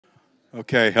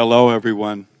Okay, hello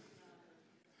everyone.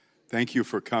 Thank you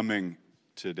for coming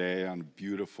today on a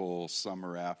beautiful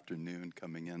summer afternoon,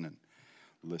 coming in and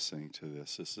listening to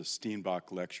this. This is Steenbock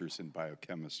Lectures in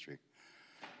Biochemistry.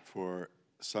 For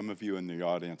some of you in the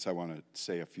audience, I want to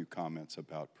say a few comments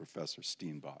about Professor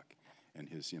Steenbock and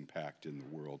his impact in the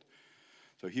world.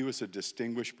 So he was a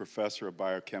distinguished professor of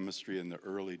biochemistry in the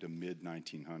early to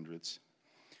mid-1900s,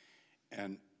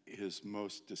 and his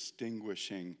most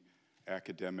distinguishing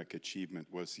academic achievement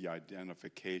was the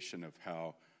identification of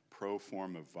how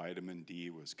proform of vitamin D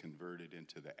was converted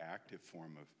into the active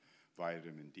form of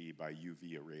vitamin D by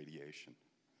UV irradiation.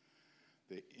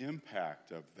 The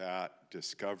impact of that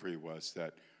discovery was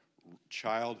that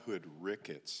childhood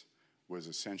rickets was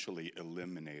essentially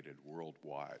eliminated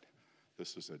worldwide.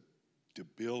 This was a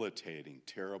debilitating,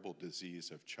 terrible disease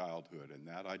of childhood, and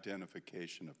that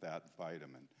identification of that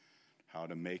vitamin, how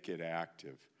to make it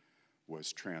active,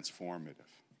 was transformative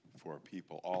for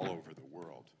people all over the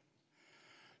world.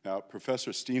 Now,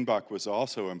 Professor Steenbock was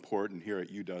also important here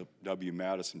at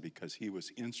UW-Madison because he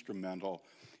was instrumental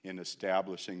in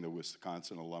establishing the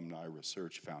Wisconsin Alumni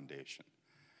Research Foundation.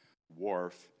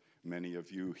 WARF, many of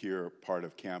you here, part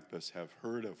of campus, have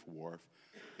heard of WARF.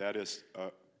 That is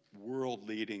a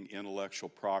world-leading intellectual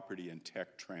property and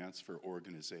tech transfer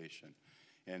organization.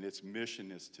 And its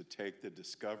mission is to take the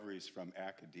discoveries from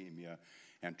academia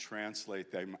and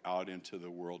translate them out into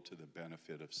the world to the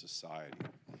benefit of society.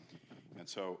 And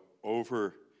so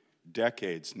over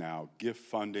decades now, gift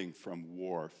funding from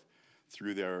WARF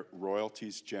through their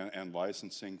royalties and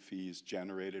licensing fees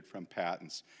generated from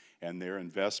patents and their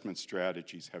investment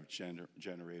strategies have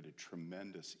generated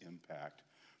tremendous impact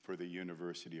for the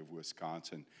University of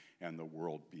Wisconsin and the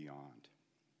world beyond.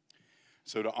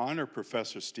 So to honor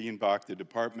Professor Steenbock, the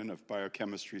Department of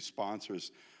Biochemistry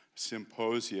sponsors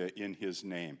symposia in his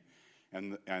name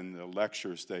and the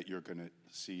lectures that you're going to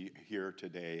see here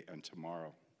today and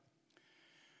tomorrow.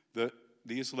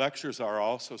 These lectures are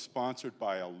also sponsored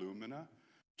by Illumina,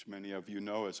 which many of you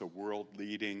know is a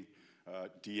world-leading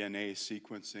DNA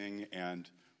sequencing and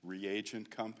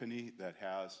reagent company that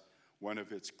has one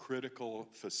of its critical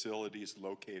facilities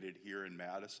located here in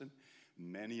Madison.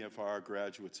 Many of our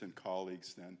graduates and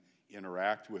colleagues then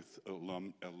interact with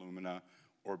Illumina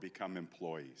or become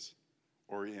employees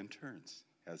or interns,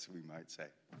 as we might say.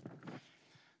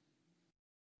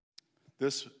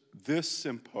 This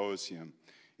symposium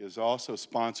is also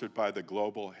sponsored by the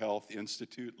Global Health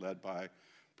Institute, led by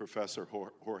Professor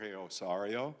Jorge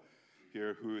Osorio,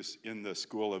 here, who is in the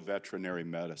School of Veterinary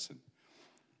Medicine.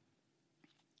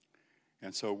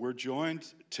 And so we're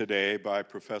joined today by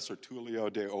Professor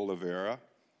Tulio de Oliveira.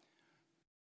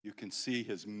 You can see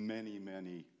his many,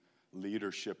 many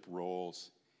leadership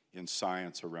roles in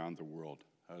science around the world.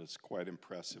 It's quite an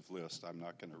impressive list. I'm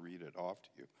not going to read it off to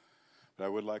you. But I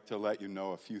would like to let you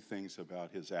know a few things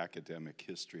about his academic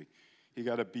history. He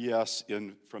got a BS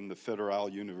from the Federal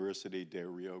University de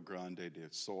Rio Grande do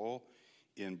Sul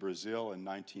in Brazil in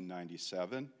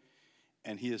 1997.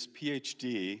 And his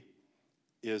PhD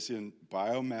is in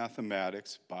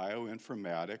biomathematics,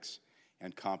 bioinformatics,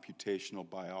 and computational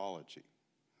biology.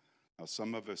 Now,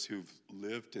 some of us who've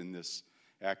lived in this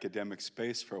academic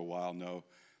space for a while know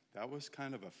that was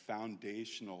kind of a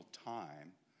foundational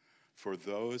time for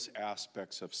those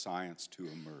aspects of science to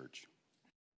emerge.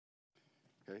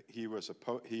 Okay?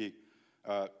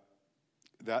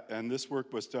 And this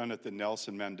work was done at the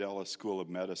Nelson Mandela School of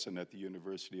Medicine at the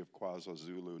University of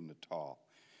KwaZulu-Natal.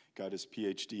 Got his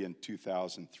PhD in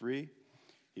 2003.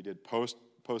 He did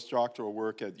postdoctoral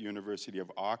work at the University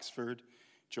of Oxford,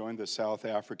 joined the South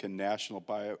African National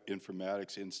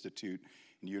Bioinformatics Institute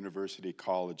and University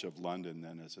College of London,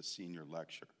 then as a senior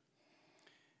lecturer.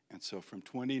 And so from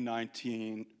 2009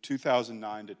 to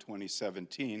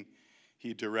 2017,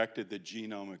 he directed the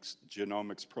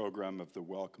genomics program of the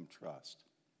Wellcome Trust.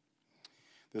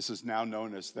 This is now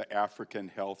known as the African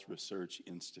Health Research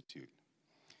Institute.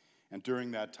 And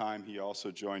during that time, he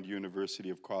also joined University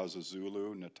of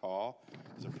KwaZulu-Natal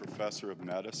as a professor of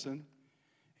medicine.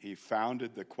 He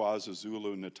founded the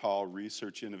KwaZulu-Natal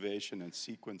Research Innovation and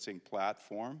Sequencing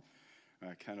Platform.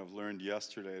 I kind of learned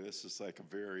yesterday this is like a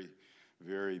very,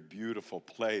 very beautiful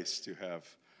place to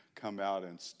have come out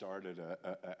and started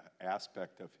an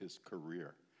aspect of his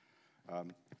career.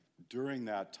 During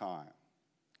that time,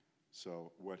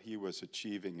 so what he was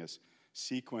achieving is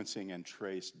sequencing and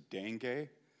traced dengue,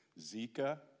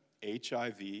 Zika,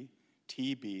 HIV,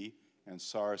 TB, and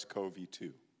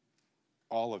SARS-CoV-2.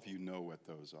 All of you know what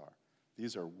those are.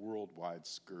 These are worldwide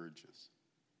scourges.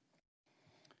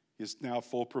 He's now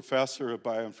full professor of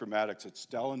bioinformatics at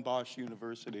Stellenbosch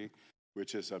University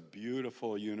which is a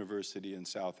beautiful university in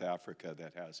South Africa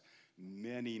that has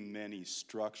many, many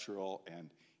structural and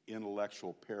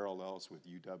intellectual parallels with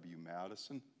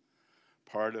UW-Madison.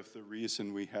 Part of the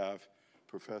reason we have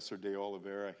Professor de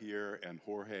Oliveira here, and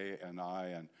Jorge and I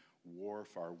and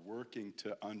Worf are working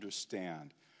to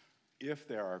understand if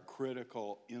there are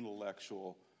critical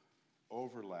intellectual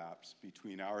overlaps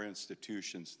between our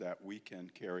institutions that we can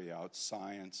carry out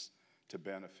science to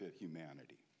benefit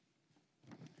humanity.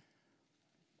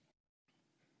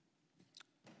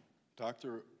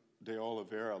 Dr. de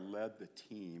Oliveira led the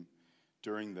team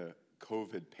during the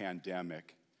COVID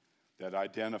pandemic that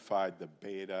identified the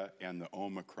beta and the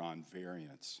Omicron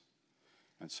variants.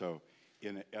 And so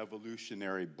in an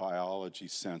evolutionary biology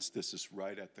sense, this is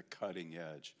right at the cutting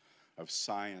edge of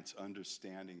science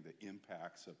understanding the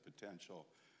impacts of potential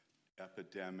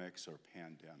epidemics or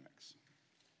pandemics.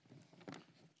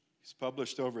 He's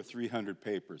published over 300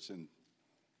 papers in,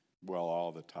 well,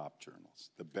 all the top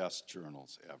journals, the best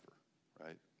journals ever,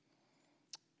 right?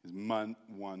 He's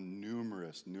won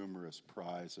numerous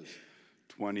prizes,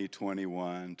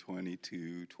 2021,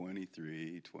 22,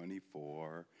 23,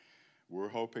 24. We're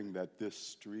hoping that this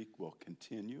streak will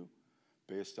continue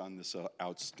based on this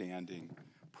outstanding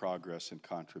progress and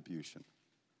contribution.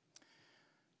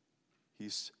 He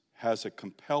has a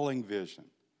compelling vision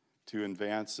to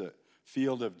advance the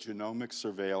field of genomic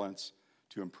surveillance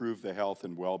to improve the health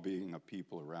and well-being of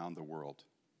people around the world.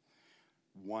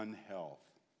 One Health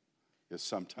is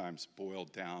sometimes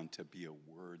boiled down to be a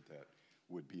word that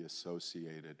would be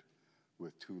associated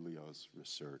with Tulio's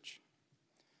research.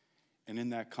 And in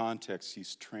that context,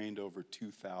 he's trained over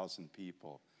 2,000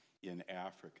 people in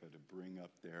Africa to bring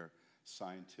up their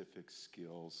scientific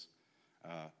skills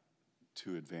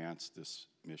to advance this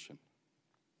mission.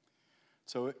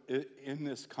 So in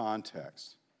this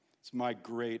context, it's my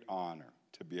great honor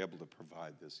to be able to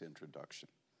provide this introduction.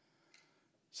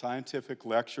 Scientific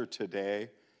lecture today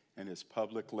and his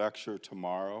public lecture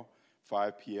tomorrow,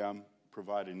 5 p.m.,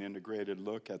 provide an integrated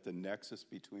look at the nexus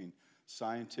between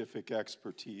scientific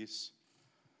expertise,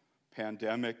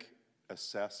 pandemic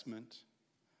assessment,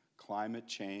 climate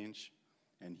change,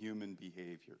 and human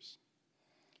behaviors.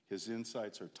 His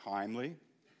insights are timely,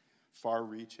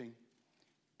 far-reaching,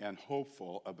 and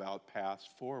hopeful about paths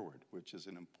forward, which is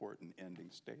an important ending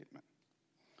statement.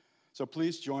 So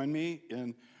please join me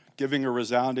in giving a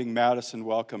resounding Madison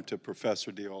welcome to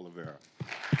Professor de Oliveira.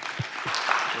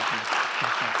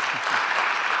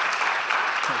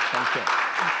 Thank you.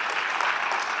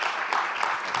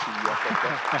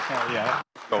 Yeah.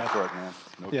 Go for it, man.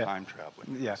 No time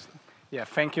traveling. Yeah,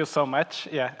 thank you so much.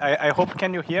 Yeah, I hope,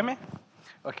 can you hear me?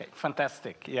 Okay,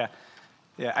 fantastic. Yeah,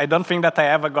 I don't think that I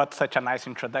ever got such a nice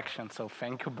introduction, so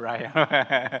thank you, Brian,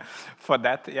 for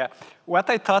that. Yeah, what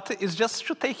I thought is just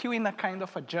to take you in a kind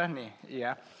of a journey,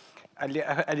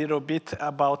 a little bit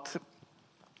about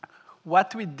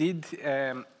what we did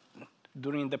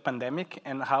during the pandemic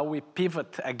and how we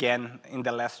pivot again in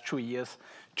the last 2 years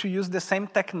to use the same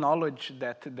technology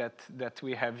that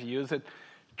we have used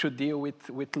to deal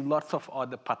with lots of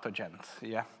other pathogens,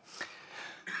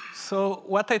 So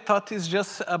what I thought is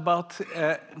just about,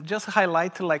 just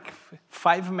highlight like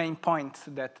 5 main points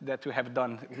that we have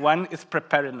done. One is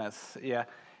preparedness,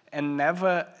 and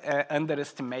never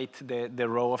underestimate the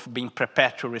role of being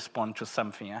prepared to respond to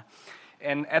something,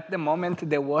 And at the moment,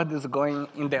 the world is going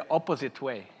in the opposite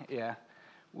way,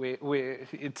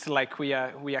 It's like we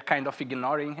are kind of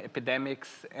ignoring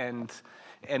epidemics and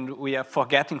we are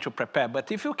forgetting to prepare.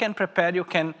 But if you can prepare, you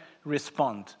can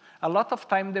respond. A lot of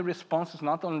time, the response is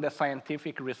not only the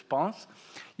scientific response.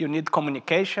 You need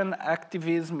communication,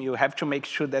 activism. You have to make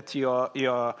sure that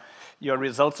your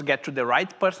results get to the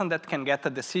right person that can get a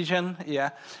decision,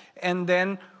 And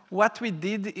then what we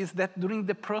did is that during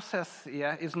the process,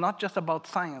 it's not just about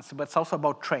science, but it's also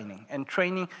about training, and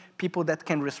training people that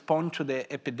can respond to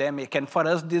the epidemic. And for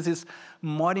us, this is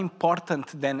more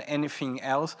important than anything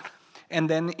else. And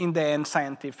then in the end,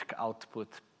 scientific output.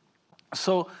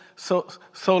 So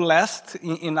last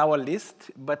in our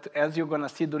list, but as you're going to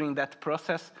see during that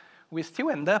process, we still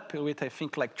end up with, I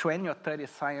think, like 20 or 30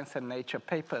 Science and Nature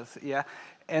papers,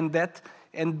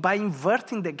 And by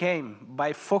inverting the game,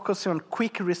 by focusing on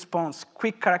quick response,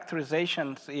 quick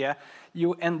characterizations,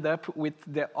 you end up with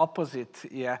the opposite,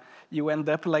 You end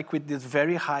up like with this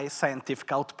very high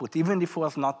scientific output, even if it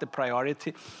was not the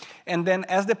priority. And then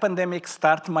as the pandemic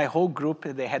started, my whole group,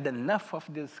 they had enough of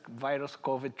this virus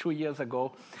COVID 2 years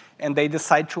ago, and they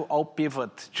decided to all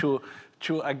pivot to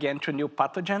new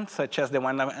pathogens, such as the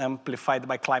one amplified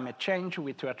by climate change,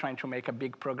 which we are trying to make a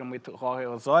big program with Jorge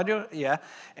Osorio,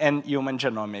 and human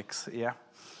genomics,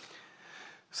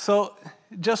 So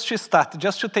just to start,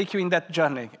 just to take you in that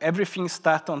journey, everything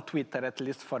starts on Twitter, at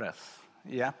least for us,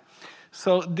 yeah?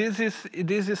 So this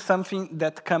is something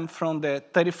that comes from the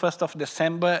 31st of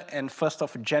December and 1st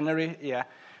of January, yeah?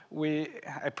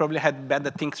 I probably had better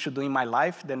things to do in my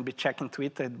life than be checking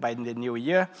Twitter by the new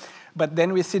year. But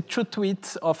then we see 2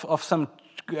 tweets of some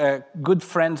good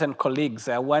friends and colleagues.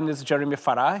 One is Jeremy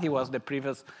Farrar. He was the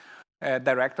previous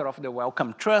director of the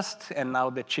Wellcome Trust and now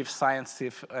the chief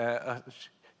scientist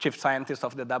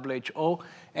of the WHO,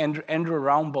 and Andrew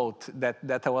Raumbold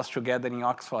that I was together in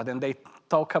Oxford. And they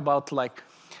talk about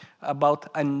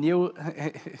a new,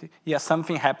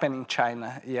 something happened in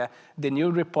China. Yeah, the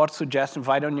new report suggests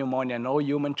viral pneumonia, no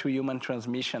human-to-human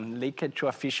transmission, leakage to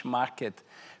a fish market,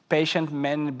 patient,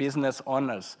 men, business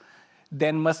owners.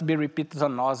 Then must be repeat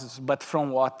zoonosis, but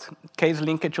from what? Case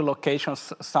linkage to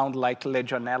locations sound like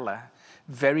Legionella,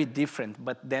 very different,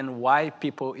 but then why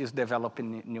people is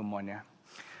developing pneumonia?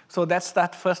 So that's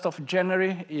that 1st of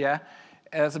January, yeah.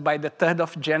 As by the 3rd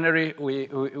of January,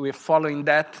 we're following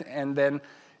that, and then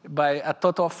by a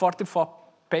total of 44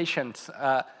 patients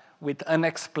with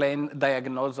unexplained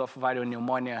diagnosis of viral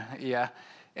pneumonia, yeah,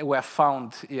 were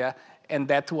found, yeah, and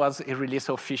that was a release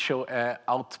official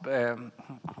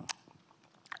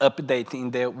update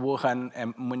in the Wuhan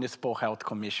Municipal Health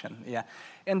Commission, yeah,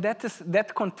 and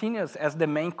that continues as the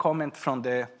main comment from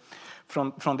the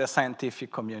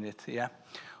scientific community, yeah.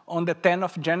 On the 10th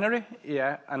of January,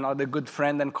 yeah, another good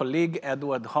friend and colleague,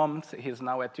 Edward Holmes, he's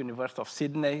now at University of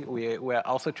Sydney. We were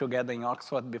also together in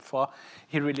Oxford before.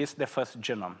 He released the first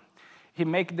genome. He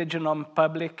made the genome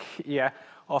public, yeah,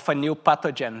 of a new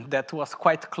pathogen that was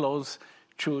quite close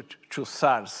to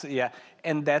SARS, yeah,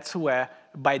 and that's where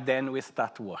by then we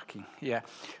start working, yeah.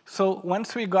 So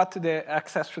once we got the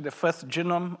access to the first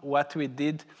genome, what we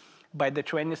did, by the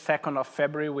 22nd of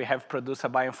February, we have produced a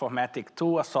bioinformatic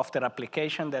tool, a software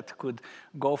application that could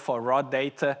go for raw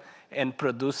data and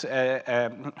produce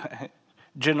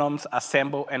genomes,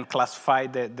 assemble and classify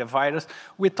the virus.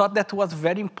 We thought that was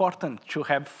very important to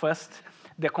have first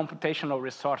the computational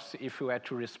resource if we were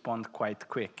to respond quite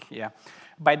quick, yeah.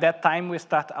 By that time, we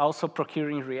start also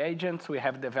procuring reagents. We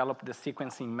have developed the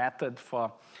sequencing method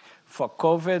for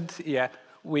COVID, yeah.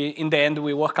 In the end,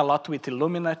 we work a lot with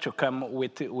Illumina to come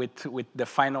with the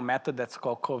final method that's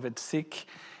called COVID-seq,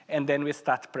 and then we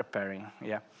start preparing,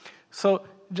 yeah. So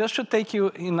just to take you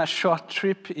in a short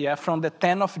trip, yeah, from the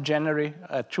 10th of January,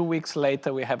 2 weeks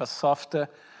later, we have a software.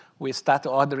 We start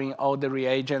ordering all the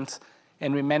reagents,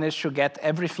 and we managed to get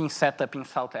everything set up in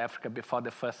South Africa before the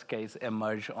first case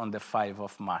emerged on the 5th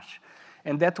of March.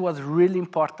 And that was really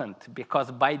important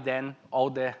because by then,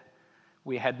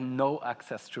 we had no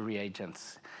access to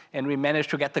reagents. And we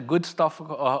managed to get a good stock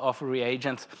of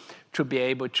reagents to be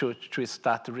able to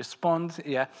start to respond,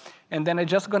 yeah. And then I'm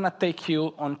just gonna take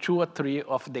you on 2 or 3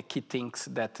 of the key things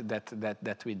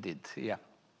that we did, yeah.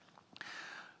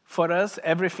 For us,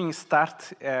 everything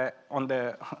starts on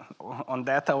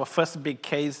that. Our first big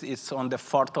case is on the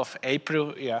 4th of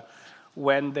April, yeah,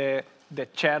 when the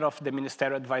chair of the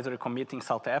Ministerial Advisory Committee in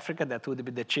South Africa, that would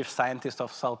be the chief scientist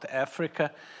of South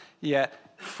Africa, yeah,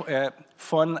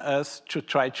 phoned us to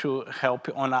try to help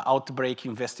on an outbreak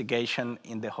investigation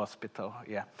in the hospital,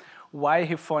 yeah. Why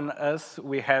he phoned us?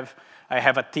 I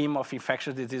have a team of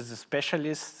infectious disease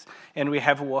specialists, and we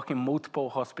have worked in multiple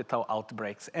hospital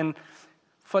outbreaks. And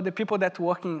for the people that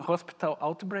work in hospital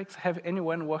outbreaks, have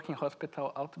anyone worked in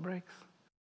hospital outbreaks?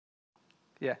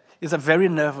 Yeah, it's a very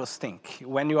nervous thing.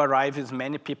 When you arrive,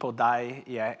 many people die,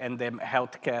 yeah, and the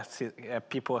healthcare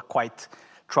people are quite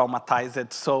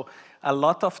traumatized. So a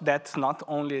lot of that's not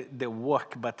only the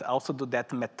work, but also do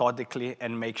that methodically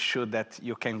and make sure that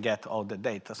you can get all the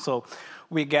data. So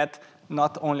we get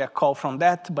not only a call from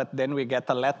that, but then we get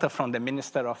a letter from the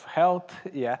Minister of Health,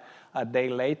 yeah, a day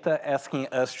later, asking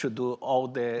us to do all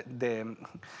the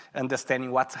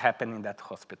understanding what's happening in that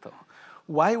hospital.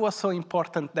 Why was so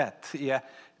important that? Yeah,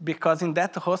 because in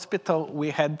that hospital, we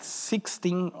had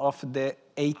 16 of the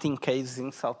 18 cases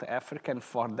in South Africa and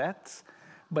 4 deaths.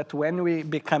 But when we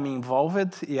became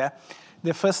involved, yeah,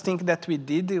 the first thing that we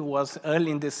did was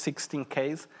early in this 16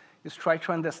 case is try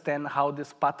to understand how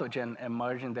this pathogen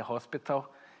emerged in the hospital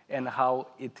and how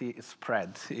it is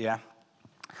spread, yeah.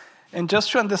 And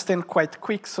just to understand quite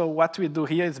quick, so what we do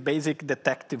here is basic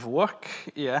detective work,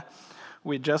 yeah.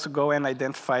 We just go and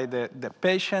identify the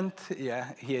patient,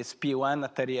 yeah. Here is P1, a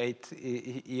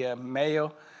 38-year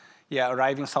male, yeah,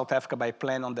 arrived in South Africa by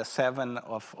plane on the 7th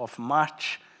of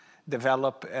March,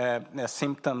 develop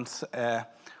symptoms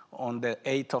on the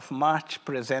 8th of March,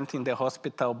 present in the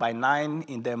hospital by 9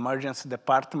 in the emergency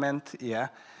department, yeah,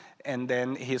 and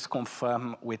then he's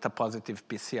confirmed with a positive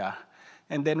PCR.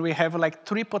 And then we have like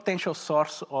 3 potential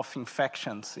sources of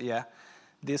infections, yeah.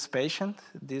 This patient,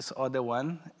 this other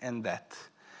one, and that.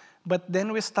 But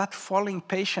then we start following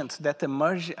patients that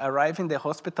emerge, arrive in the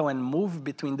hospital, and move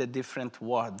between the different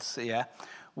wards, yeah,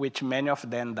 which many of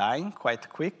them dying quite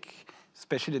quick,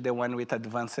 especially the one with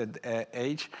advanced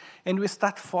age. And we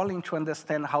start following to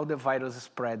understand how the virus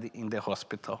spread in the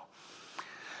hospital.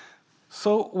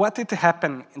 So what did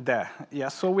happen there? Yeah,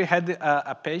 so we had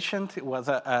a patient. It was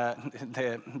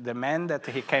the man that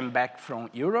he came back from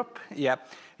Europe. Yeah,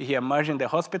 he emerged in the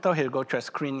hospital. He'll go to a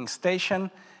screening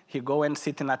station. He go and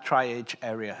sit in a triage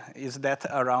area. Is that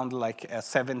around like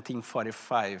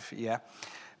 17:45? Yeah,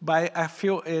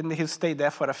 and he stayed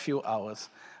there for a few hours.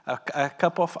 A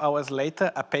couple of hours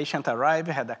later, a patient arrived,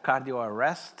 had a cardio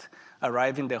arrest,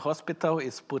 arrived in the hospital,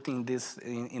 is put in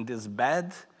this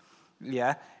bed.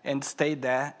 Yeah, and stay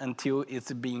there until it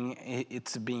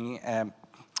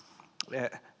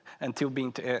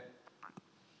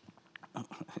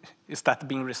start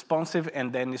being responsive,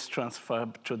 and then it's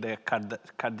transferred to the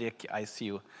cardiac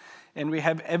ICU. And we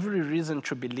have every reason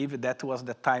to believe that was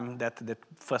the time that the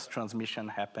first transmission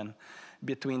happened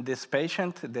between this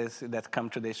patient that come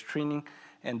to the screening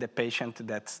and the patient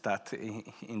that start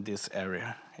in this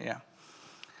area. Yeah.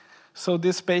 So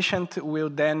this patient will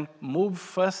then move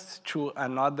first to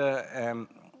another,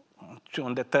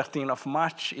 on the 13th of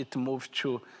March, it moved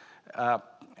to a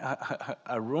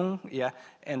room, yeah,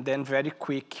 and then very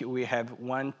quick we have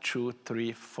 1, 2,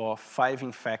 3, 4, 5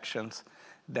 infections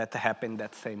that happened in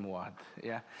that same ward,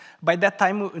 yeah. By that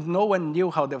time, no one knew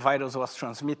how the virus was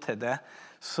transmitted,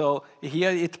 so here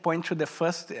it points to the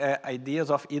first ideas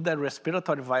of either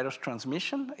respiratory virus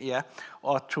transmission, yeah,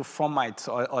 or to fomites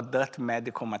or dirt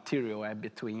medical material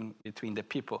between the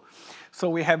people. So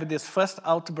we have this first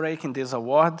outbreak in this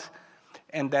ward,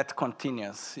 and that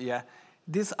continues, yeah.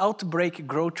 This outbreak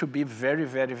grew to be very,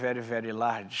 very, very, very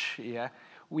large, yeah.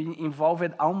 We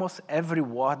involved almost every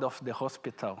ward of the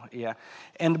hospital, yeah.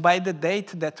 And by the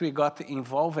date that we got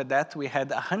involved with that, we had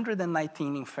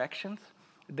 119 infections.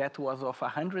 That was of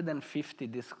 150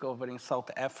 discovered in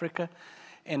South Africa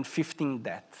and 15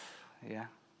 deaths, yeah.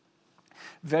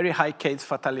 Very high case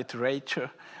fatality rate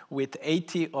with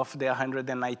 80 of the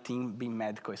 119 being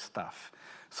medical staff.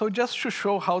 So just to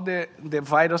show how the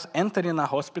virus entered in a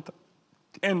hospital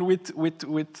and with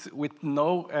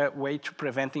no way to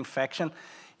prevent infection,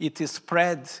 it is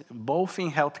spread both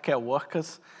in healthcare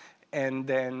workers and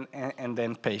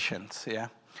then patients, yeah.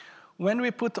 When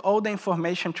we put all the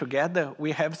information together,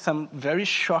 we have some very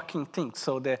shocking things.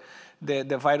 So the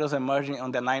virus emerging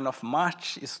on the 9th of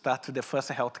March, it started the first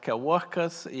healthcare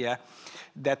workers, yeah.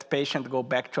 That patient go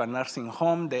back to a nursing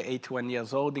home, the 81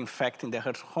 years old, infecting the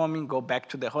nursing home, go back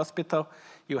to the hospital.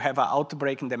 You have an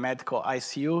outbreak in the medical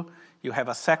ICU. You have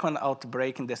a second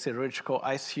outbreak in the surgical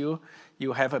ICU.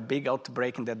 You have a big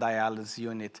outbreak in the dialysis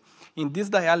unit. In this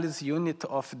dialysis unit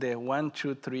of the 1,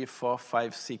 2, 3, 4,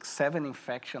 5, 6, 7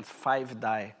 infections, 5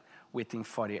 die within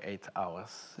 48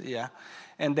 hours, yeah?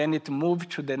 And then it moved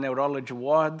to the neurology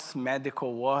wards,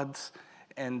 medical wards,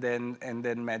 and then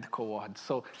medical wards.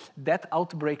 So that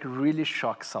outbreak really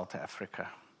shocked South Africa.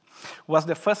 Was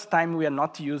the first time we are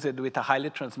not used with a highly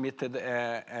transmitted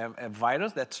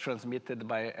virus that's transmitted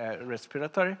by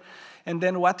respiratory. And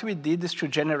then what we did is to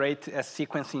generate a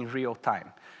sequence in real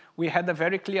time. We had a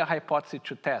very clear hypothesis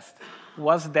to test.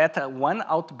 Was that one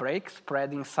outbreak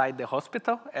spread inside the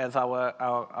hospital, as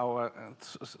our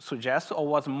suggests, or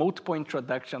was multiple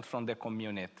introductions from the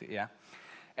community, yeah?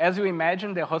 As you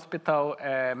imagine, the hospital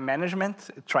management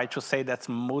tried to say that's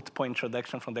multiple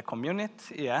introduction from the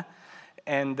community, yeah?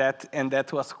 And that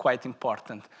was quite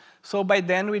important. So by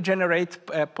then we generate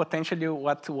potentially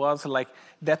what was like,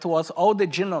 that was all the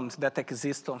genomes that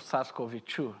exist on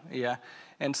SARS-CoV-2, yeah?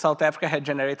 And South Africa had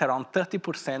generated around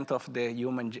 30% of the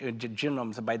human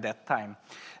genomes by that time.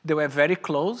 They were very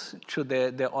close to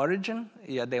the origin,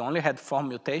 yeah? They only had 4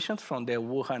 mutations from the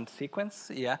Wuhan sequence,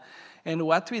 yeah? And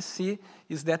what we see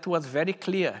is that was very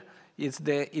clear.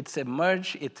 It's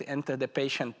emerged, it entered the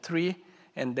patient 3,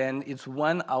 and then it's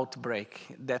one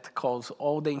outbreak that caused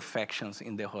all the infections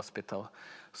in the hospital.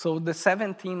 So the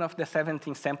 17 of the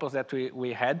 17 samples that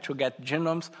we had to get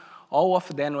genomes, all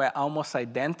of them were almost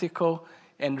identical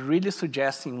and really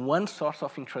suggesting one source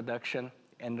of introduction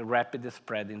and rapid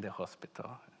spread in the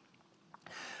hospital.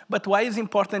 But why is it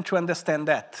important to understand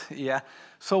that? Yeah.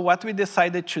 So what we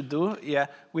decided to do, yeah,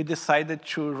 we decided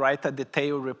to write a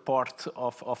detailed report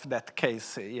of that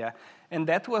case, yeah. And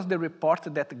that was the report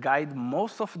that guided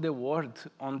most of the world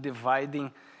on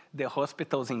dividing the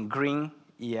hospitals in green,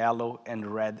 yellow, and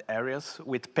red areas,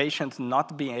 with patients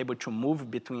not being able to move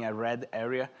between a red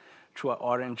area to an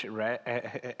orange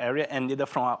area, and neither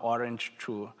from an orange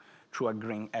to a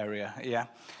green area, yeah.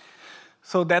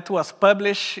 So that was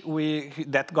published,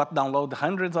 that got downloaded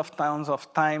hundreds of thousands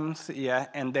of times, yeah,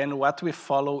 and then what we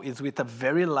follow is with a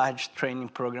very large training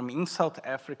program in South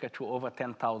Africa to over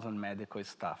 10,000 medical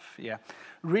staff, yeah.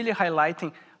 Really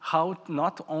highlighting how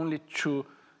not only to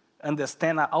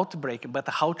understand an outbreak, but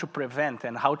how to prevent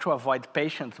and how to avoid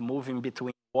patients moving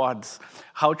between wards,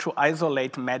 how to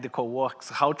isolate medical works,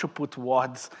 how to put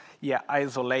wards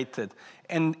isolated.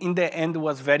 And in the end, it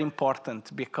was very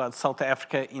important because South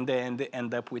Africa, in the end,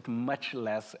 ended up with much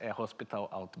less hospital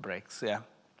outbreaks. Yeah.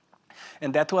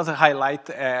 And that was a highlight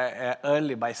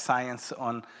early by Science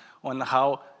on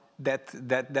how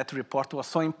that report was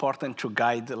so important to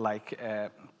guide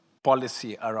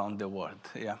policy around the world.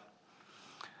 Yeah.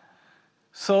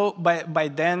 So by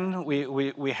then,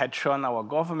 we had shown our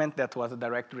government that was a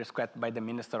direct request by the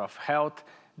Minister of Health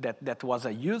that was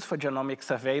a use for genomic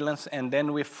surveillance, and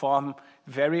then we formed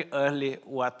very early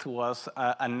what was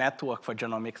a network for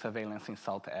genomic surveillance in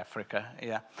South Africa.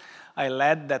 Yeah. I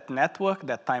led that network.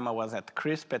 That time I was at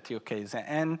CRISP at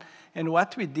UKZN, and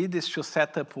what we did is to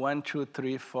set up 1, 2,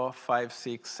 3, 4, 5,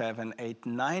 6, 7, 8,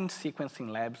 9 sequencing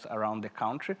labs around the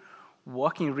country,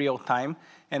 working real time.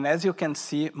 And as you can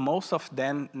see, most of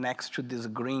them next to this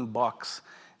green box.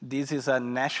 This is a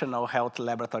National Health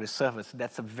Laboratory Service.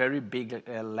 That's a very big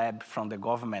lab from the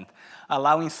government,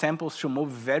 allowing samples to move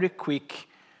very quick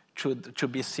to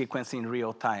be sequenced in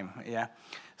real time. Yeah.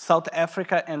 South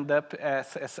Africa ended up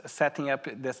setting up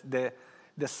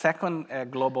the second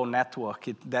global network.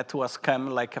 That was come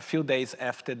like a few days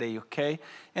after the UK,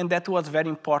 and that was very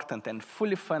important and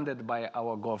fully funded by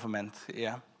our government.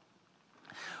 Yeah.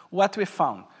 What we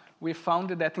found? We found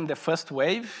that in the first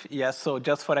wave, so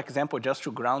just for example, just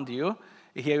to ground you,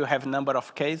 here you have number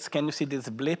of cases. Can you see this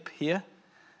blip here?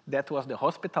 That was the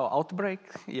hospital outbreak.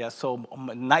 Yeah, so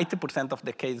 90% of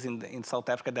the cases in South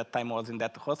Africa at that time was in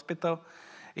that hospital.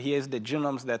 Here is the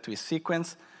genomes that we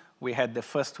sequenced. We had the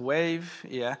first wave,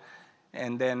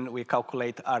 and then we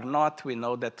calculate R0. We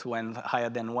know that when higher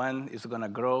than 1 is going to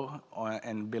grow,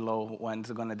 and below 1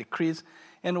 is going to decrease.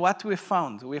 And what we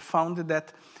found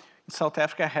that South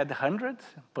Africa had hundreds,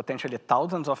 potentially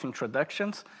thousands of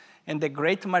introductions, and the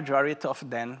great majority of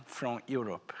them from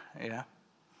Europe. Yeah.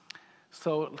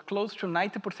 So close to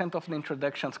 90% of the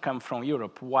introductions come from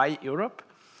Europe. Why Europe?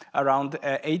 Around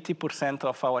 80%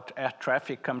 of our air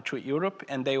traffic come to Europe,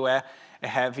 and they were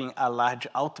having a large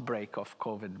outbreak of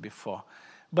COVID before.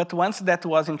 But once that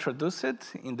was introduced,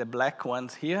 in the black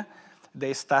ones here,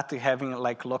 they started having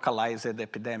like localized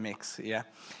epidemics. Yeah.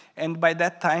 And by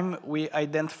that time, we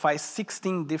identified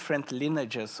 16 different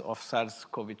lineages of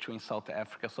SARS-CoV-2 in South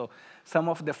Africa. So some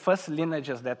of the first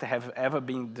lineages that have ever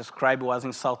been described was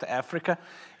in South Africa,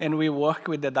 and we work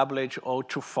with the WHO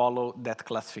to follow that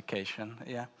classification.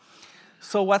 Yeah.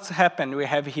 So what's happened? We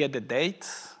have here the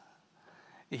dates.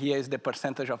 Here is the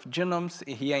percentage of genomes.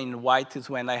 Here in white is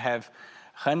when I have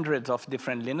hundreds of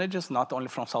different lineages, not only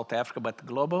from South Africa, but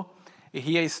global.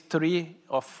 Here is 3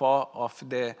 or 4 of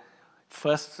the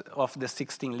first of the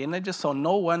 16 lineages, so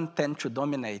no one tend to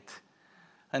dominate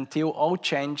until all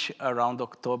change around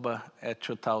October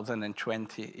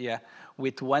 2020,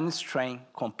 with one strain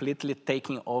completely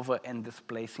taking over and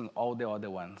displacing all the other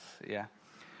ones, It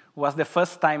was the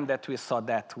first time that we saw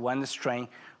that, one strain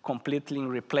completely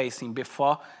replacing.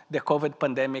 Before, the COVID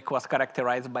pandemic was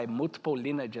characterized by multiple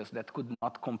lineages that could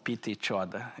not compete each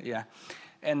other,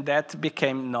 And that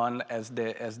became known as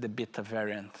the beta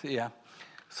variant,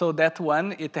 So that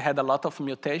one, it had a lot of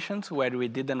mutations where we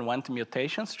didn't want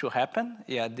mutations to happen.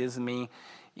 This means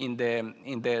in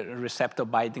the receptor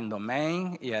binding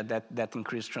domain, that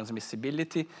increased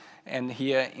transmissibility. And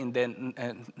here in the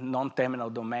non-terminal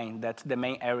domain, that's the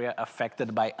main area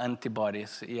affected by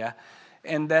antibodies,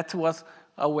 And that was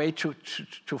a way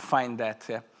to find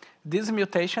that. This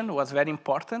mutation was very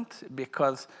important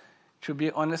because, to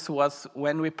be honest, was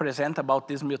when we present about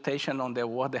this mutation on the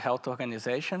World Health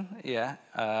Organization,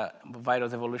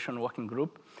 Virus Evolution Working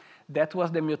Group, that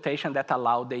was the mutation that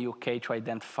allowed the UK to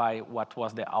identify what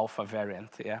was the alpha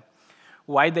variant,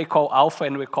 Why they call alpha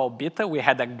and we call beta? We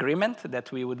had agreement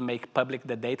that we would make public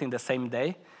the data in the same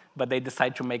day, but they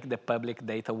decided to make the public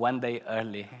data 1 day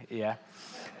early,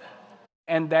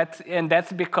 And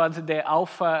that's because the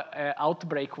alpha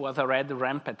outbreak was already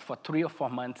rampant for 3 or 4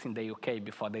 months in the UK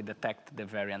before they detected the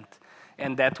variant.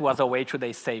 And that was a way to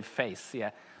they save face,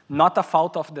 Not a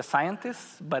fault of the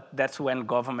scientists, but that's when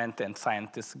government and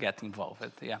scientists get involved,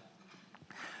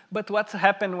 But what's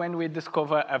happened when we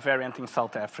discover a variant in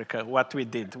South Africa, what we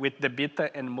did with the beta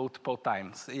and multiple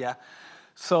times,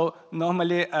 So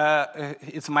normally,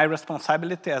 it's my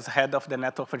responsibility as head of the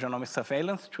Network for Genomic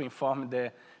Surveillance to inform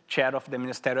the chair of the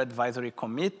Ministerial Advisory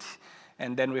Committee,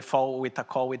 and then we follow with a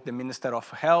call with the Minister of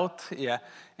Health,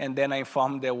 and then I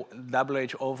inform the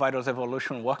WHO Virus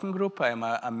Evolution Working Group. I'm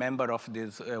a member of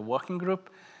this working group,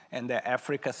 and the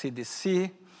Africa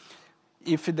CDC.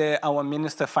 If our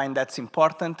minister finds that's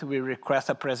important, we request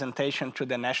a presentation to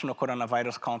the National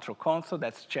Coronavirus Control Council,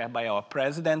 that's chaired by our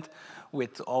president,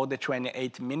 with all the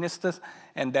 28 ministers,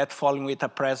 and that following with a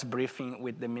press briefing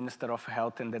with the Minister of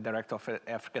Health and the Director of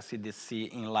Africa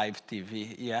CDC in live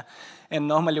TV, And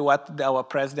normally what our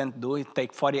president do, it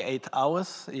takes 48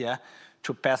 hours,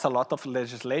 to pass a lot of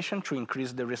legislation to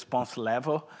increase the response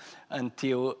level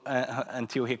until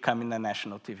he come in the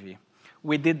national TV.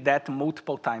 We did that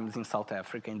multiple times in South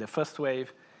Africa, in the first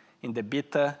wave, in the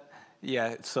beta.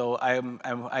 So I'm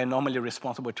normally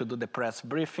responsible to do the press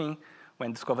briefing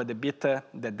when discover the beta,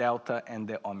 the delta, and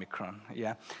the Omicron,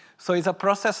 So it's a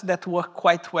process that worked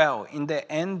quite well. In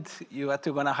the end, what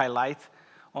you're gonna highlight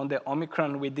on the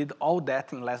Omicron, we did all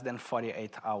that in less than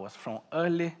 48 hours, from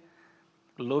early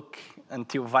look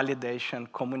until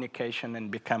validation, communication,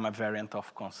 and become a variant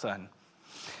of concern.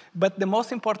 But the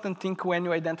most important thing when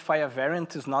you identify a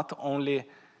variant is not only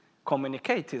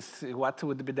communicate, is what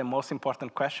would be the most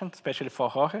important question, especially for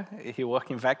Jorge, he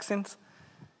works in vaccines,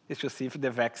 is to see if the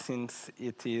vaccines,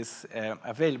 it is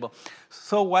available.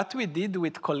 So what we did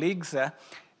with colleagues,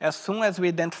 as soon as we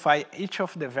identify each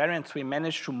of the variants, we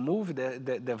managed to move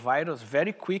the virus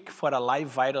very quick for a live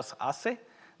virus assay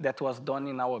that was done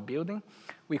in our building.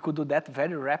 We could do that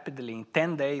very rapidly. In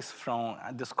 10 days from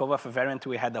discovery of a variant,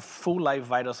 we had a full live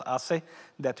virus assay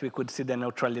that we could see the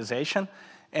neutralization.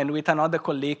 And with another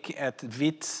colleague at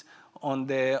WITS on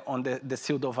the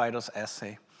pseudovirus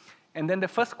assay. And then the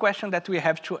first question that we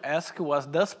have to ask was,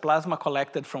 does plasma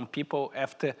collected from people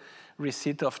after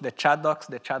receipt of the ChAdOx,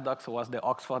 the ChAdOx was the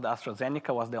Oxford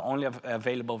AstraZeneca, was the only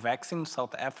available vaccine in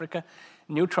South Africa,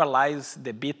 neutralize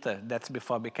the beta, that's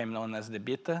before it became known as the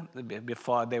beta,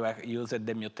 before they were used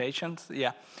the mutations,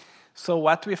 So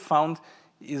what we found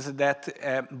is that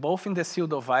both in the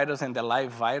pseudovirus and the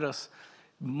live virus,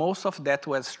 most of that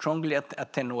was strongly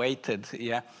attenuated,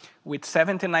 with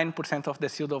 79% of the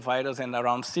pseudovirus and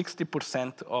around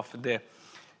 60% of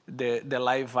the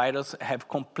live virus have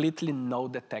completely no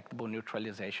detectable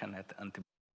neutralization at antibody.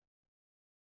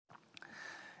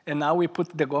 And now we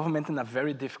put the government in a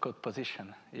very difficult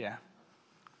position,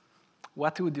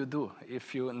 What would you do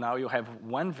if now you have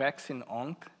one vaccine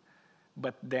on,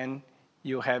 but then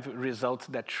you have results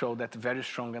that show that very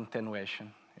strong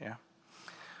attenuation,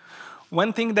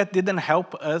 One thing that didn't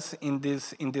help us in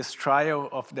this trial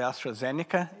of the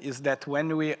AstraZeneca is that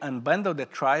when we unbundled the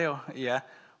trial,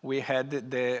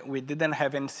 we didn't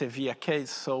have any severe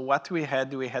case. So what we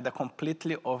had a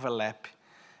completely overlap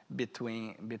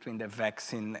between the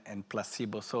vaccine and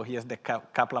placebo. So here's the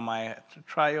Kaplan-Meier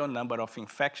trial, number of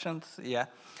infections,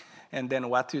 And then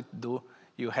what you do,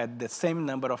 you had the same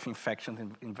number of infections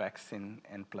in vaccine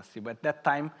and placebo. At that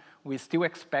time, we still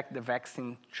expect the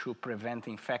vaccine to prevent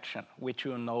infection, which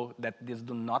you know that this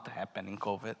do not happen in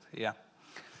COVID,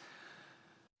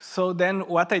 So then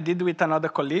what I did with another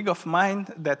colleague of mine,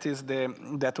 that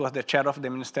was the chair of the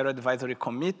Ministerial Advisory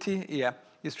Committee,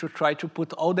 is to try to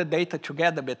put all the data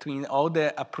together between all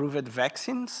the approved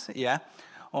vaccines,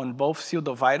 on both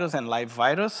pseudovirus and live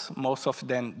virus, most of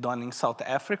them done in South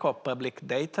Africa, or public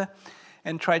data,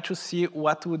 and try to see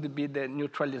what would be the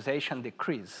neutralization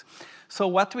decrease. So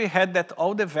what we had that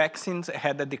all the vaccines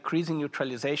had a decrease in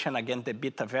neutralization against the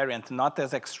beta variant, not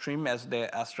as extreme as the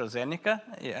AstraZeneca,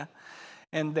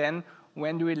 And then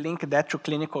when we link that to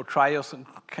clinical trials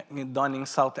done in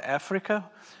South Africa,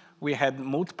 we had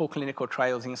multiple clinical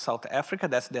trials in South Africa.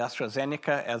 That's the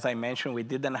AstraZeneca. As I mentioned,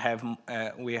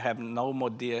 we have no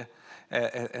more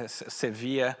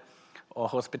severe or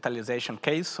hospitalization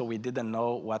case, so we didn't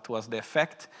know what was the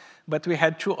effect. But we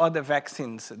had two other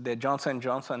vaccines, the Johnson &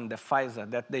 Johnson and the Pfizer,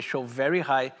 that they show very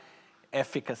high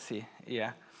efficacy,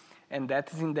 And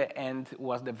that is, in the end,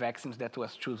 was the vaccines that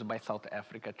was chosen by South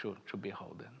Africa to be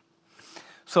holden.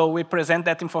 So we present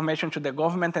that information to the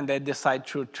government, and they decide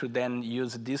to then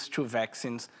use these two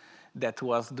vaccines that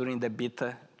was during the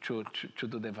beta to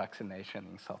do the vaccination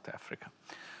in South Africa.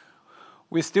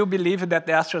 We still believe that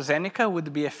the AstraZeneca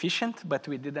would be efficient, but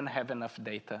we didn't have enough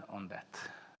data on that.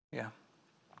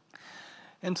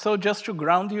 And so just to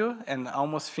ground you, and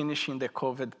almost finishing the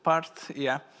COVID part,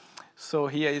 So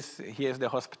here is the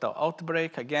hospital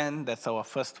outbreak. Again, that's our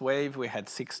first wave. We had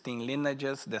 16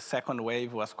 lineages. The second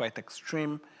wave was quite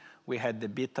extreme. We had the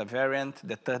beta variant.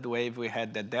 The third wave, we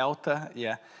had the delta.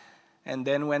 And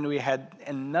then when we had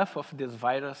enough of this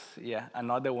virus,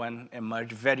 another one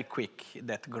emerged very quick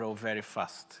that grew very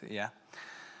fast,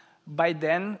 By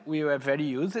then, we were very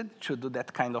used to do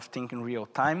that kind of thing in real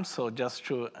time. So just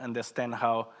to understand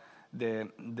how the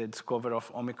discovery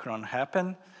of Omicron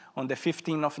happened, on the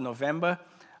 15th of November,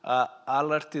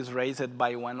 alert is raised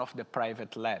by one of the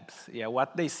private labs.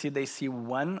 What they see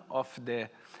one of the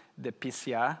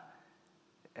PCR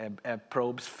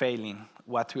probes failing,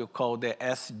 what we call the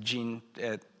S gene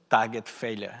target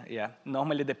failure.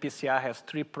 Normally the PCR has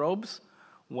 3 probes,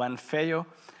 one fail.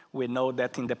 We know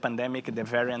that in the pandemic, the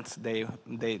variants,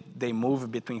 they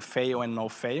move between fail and no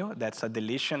fail. That's a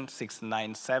deletion,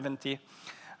 6970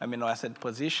 amino acid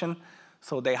position.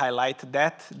 So they highlight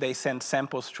that. They send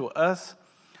samples to us.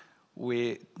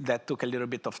 That took a little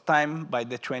bit of time. By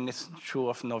the 22nd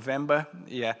of November,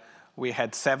 we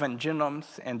had 7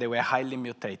 genomes, and they were highly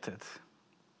mutated.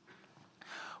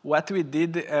 What we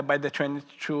did by the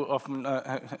 22nd of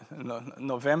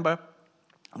November,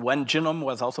 1 genome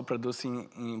was also producing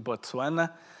in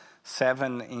Botswana,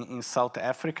 7 in South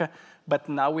Africa. But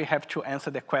now we have to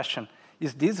answer the question,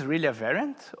 is this really a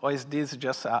variant, or is this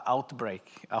just an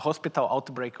outbreak? A hospital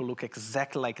outbreak will look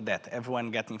exactly like that. Everyone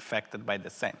gets infected by the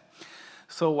same.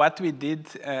 So what we did,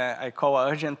 I call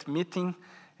an urgent meeting,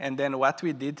 and then what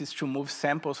we did is to move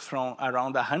samples from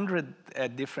around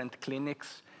 100 different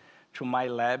clinics to my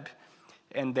lab,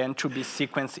 and then to be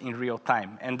sequenced in real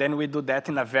time. And then we do that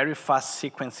in a very fast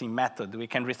sequencing method. We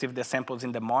can receive the samples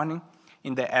in the morning.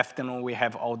 In the afternoon, we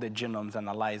have all the genomes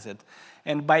analyzed.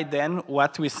 And by then,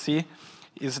 what we see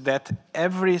is that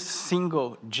every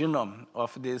single genome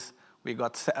of this, we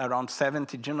got around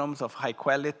 70 genomes of high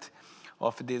quality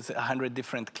of these 100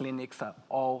 different clinics are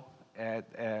all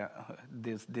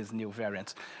these new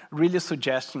variants, really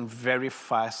suggesting very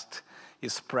fast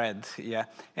spread,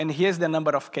 And here's the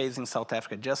number of cases in South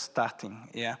Africa, just starting,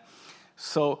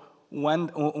 So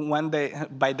one day,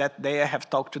 by that day, I have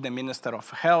talked to the Minister of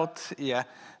Health,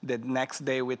 The next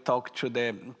day, we talked to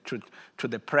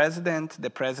the president. The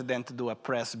president do a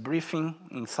press briefing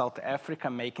in South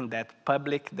Africa, making that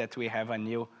public, that we have a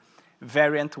new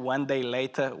variant. One day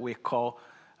later, we call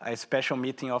a special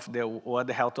meeting of the World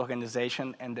Health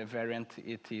Organization, and the variant,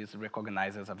 it is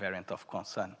recognized as a variant of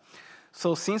concern.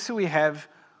 So since we have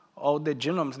all the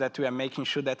genomes that we are making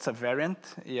sure that's a variant,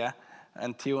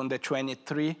 until on the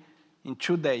 23, in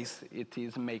 2 days, it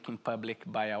is making public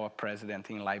by our president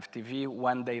in live TV.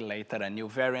 1 day later, a new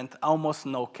variant, almost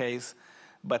no case,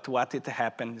 but what it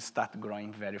happened, start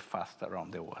growing very fast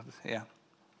around the world,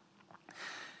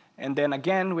 And then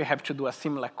again, we have to do a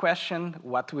similar question.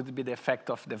 What would be the effect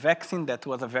of the vaccine? That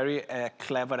was a very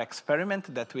clever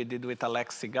experiment that we did with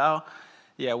Alex Sigal.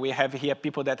 We have here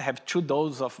people that have 2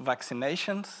 doses of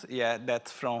vaccinations.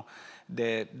 That's from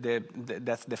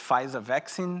that's the Pfizer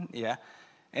vaccine.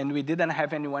 And we didn't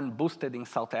have anyone boosted in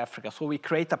South Africa. So we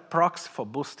create a proxy for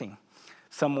boosting.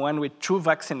 Someone with 2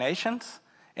 vaccinations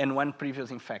and 1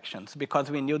 previous infection,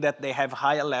 because we knew that they have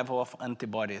higher level of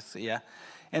antibodies,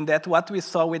 And that what we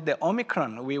saw with the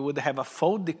Omicron, we would have a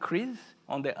fold decrease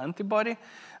on the antibody,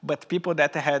 but people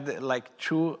that had like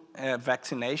 2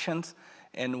 vaccinations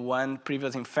and 1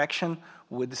 previous infection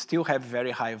would still have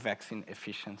very high vaccine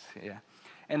efficiency,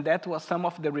 And that was some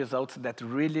of the results that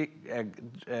really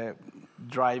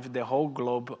drive the whole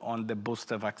globe on the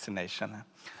booster vaccination.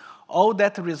 All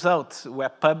that results were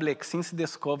public since the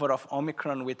discovery of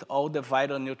Omicron with all the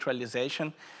viral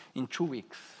neutralization in 2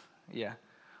 weeks,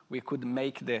 We could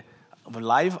make the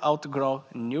live outgrowth,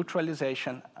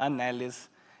 neutralization, analysis,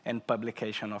 and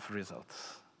publication of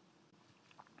results.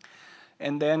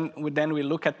 And then we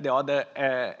look at the other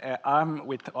arm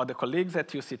with other colleagues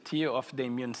at UCT of the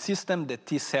immune system, the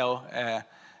T-cell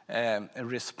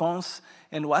response.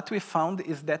 And what we found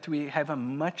is that we have a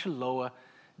much lower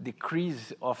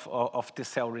decrease of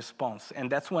T-cell response.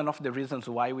 And that's one of the reasons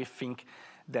why we think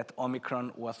that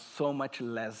Omicron was so much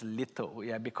less lethal,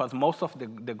 because most of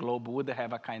the globe would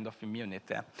have a kind of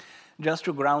immunity. Just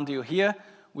to ground you here,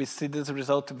 we see this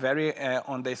result very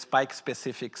on the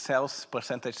spike-specific cells,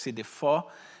 percentage CD4.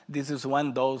 This is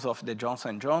 1 dose of the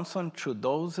Johnson & Johnson, 2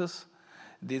 doses.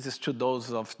 This is 2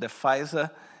 doses of the Pfizer,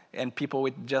 and people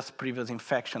with just previous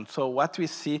infection. So what we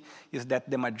see is that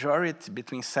the majority,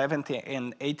 between 70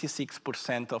 and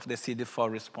 86% of the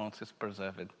CD4 response is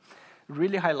preserved.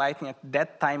 Really highlighting at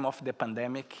that time of the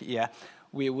pandemic,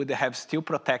 we would have still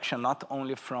protection not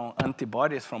only from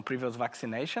antibodies from previous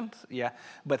vaccinations,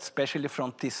 but especially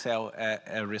from T-cell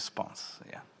response,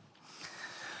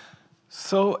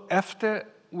 So after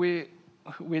we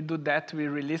do that, we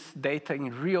release data in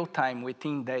real time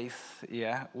within days,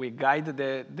 We guide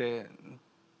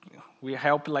We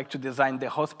help like to design the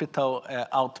hospital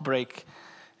outbreak,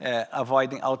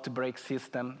 avoiding outbreak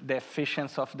system, the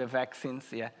efficiency of the vaccines,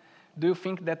 yeah. Do you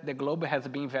think that the globe has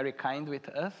been very kind with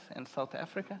us in South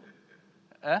Africa?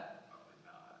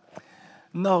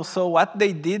 No, so what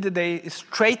they did, they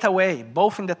straight away,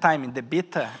 both in the time, in the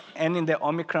Beta and in the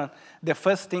Omicron, the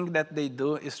first thing that they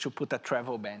do is to put a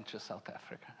travel ban to South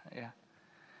Africa, yeah.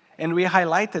 And we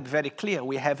highlighted very clear,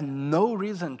 we have no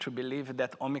reason to believe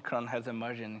that Omicron has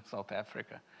emerged in South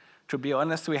Africa. To be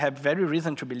honest, we have very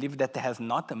reason to believe that it has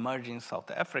not emerged in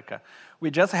South Africa. We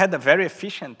just had a very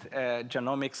efficient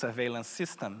genomic surveillance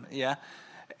system, yeah?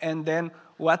 And then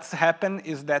what's happened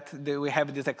is that we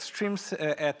have this extreme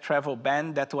travel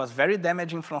ban that was very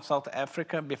damaging from South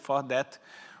Africa. Before that,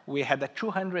 we had a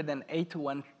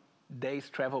 281 days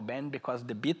travel ban because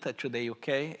the Beta to the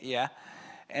UK, yeah?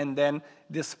 And then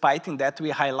despite in that,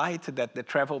 we highlighted that the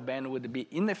travel ban would be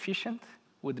inefficient,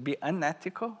 would be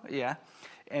unethical, yeah?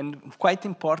 And quite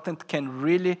important, can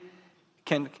really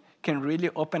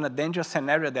open a dangerous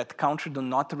scenario that countries do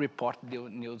not report the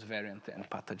news variant and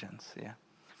pathogens, yeah?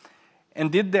 And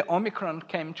did the Omicron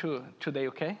came to the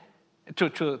UK, to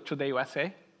the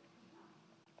USA?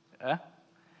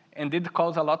 And did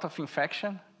cause a lot of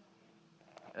infection?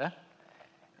 Yeah.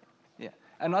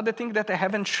 Another thing that I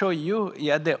haven't shown you,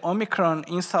 yeah, the Omicron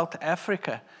in South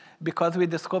Africa, because we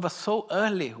discovered so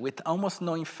early with almost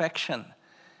no infection,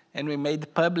 and we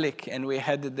made public, and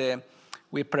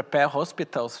we prepare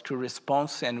hospitals to respond,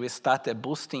 and we started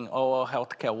boosting all our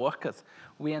healthcare workers.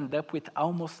 We end up with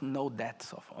almost no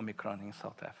deaths of Omicron in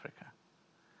South Africa.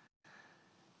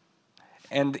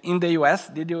 And in the US,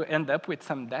 did you end up with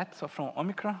some deaths from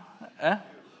Omicron?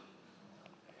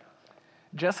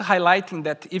 Just highlighting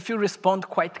that if you respond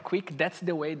quite quick, that's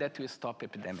the way that we stop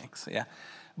epidemics, yeah.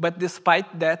 But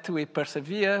despite that, we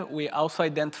persevere. We also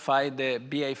identify the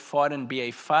BA4 and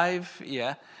BA5,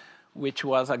 yeah, which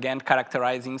was, again,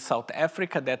 characterizing South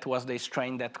Africa. That was the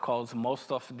strain that caused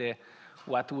most of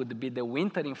what would be the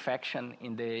winter infection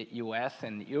in the US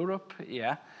and Europe,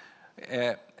 yeah.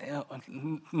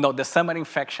 The summer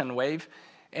infection wave.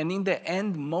 And in the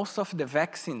end, most of the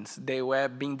vaccines, they were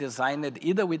being designed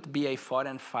either with BA4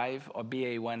 and 5 or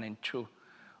BA1 and 2.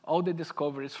 All the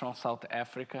discoveries from South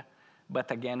Africa, but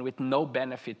again, with no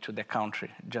benefit to the country,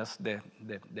 just the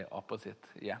opposite,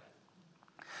 yeah.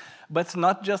 But it's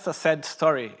not just a sad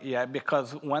story, yeah,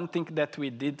 because one thing that we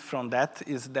did from that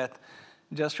is that,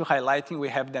 just to highlighting, we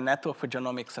have the Network for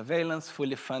Genomic Surveillance,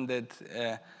 fully funded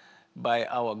by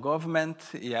our government,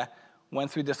 yeah.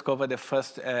 Once we discovered the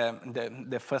first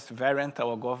variant,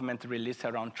 our government released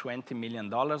around $20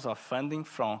 million of funding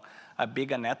from a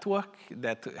bigger network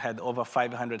that had over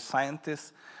 500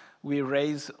 scientists. We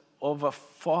raised over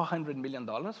 $400 million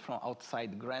from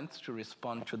outside grants to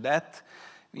respond to that.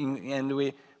 And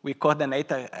we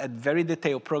coordinate a very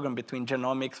detailed program between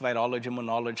genomics, virology,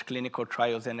 immunology, clinical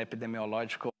trials, and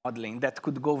epidemiological modeling that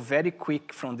could go very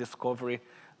quick from discovery,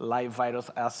 live virus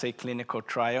assay, clinical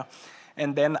trial,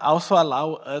 and then also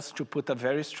allow us to put a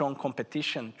very strong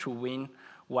competition to win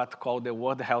what's called the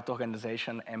World Health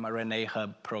Organization mRNA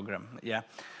Hub program, yeah,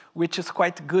 which is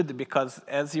quite good because,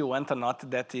 as you want or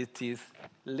not, that it is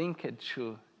linked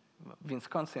to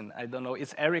Wisconsin. I don't know,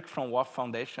 is Eric from WAF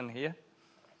Foundation here?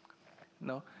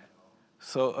 No?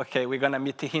 So, okay, we're going to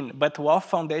meet him. But WAF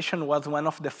Foundation was one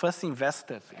of the first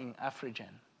investors in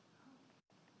Afrigen.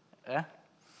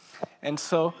 And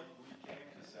so... We came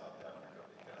to South Africa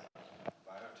because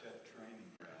biotech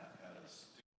training grant had a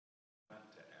student went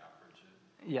to Afrigen.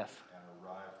 Yes. And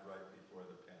arrived right before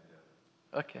the pandemic.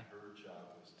 Okay. Her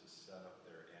job was to set up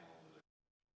their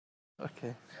analytics.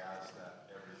 Okay. As that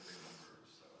everything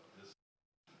emerged. So this is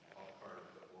all part of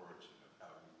the origin of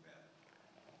how we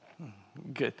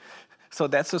met. Good. So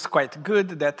that was quite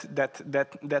good.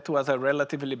 That was a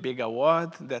relatively big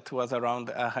award. That was around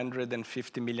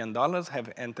 $150 million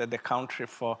have entered the country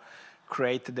for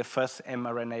create the first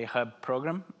mRNA hub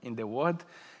program in the world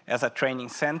as a training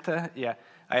center. Yeah,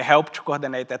 I helped to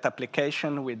coordinate that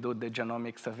application. We do the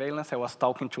genomic surveillance. I was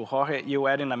talking to Jorge. You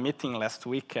were in a meeting last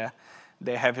week.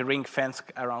 They have ring-fenced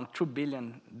around $2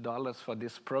 billion for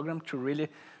this program to really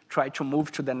try to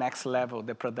move to the next level,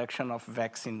 the production of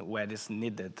vaccine where it's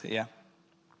needed, yeah.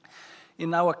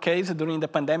 In our case, during the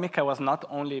pandemic, I was not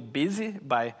only busy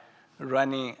by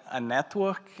running a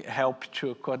network, helped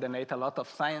to coordinate a lot of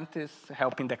scientists,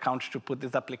 helping the country to put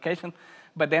this application,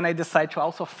 but then I decided to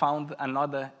also found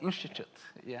another institute,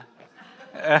 yeah.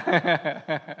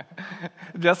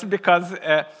 Just because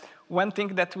one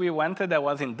thing that we wanted, I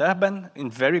was in Durban, in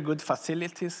very good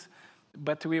facilities,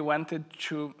 but we wanted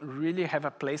to really have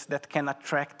a place that can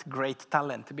attract great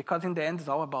talent, because in the end, it's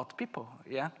all about people,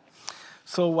 yeah?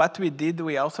 So what we did,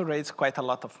 we also raised quite a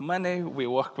lot of money. We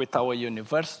worked with our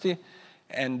university,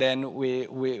 and then we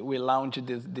launched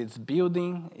this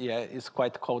building. Yeah, it's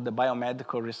quite called the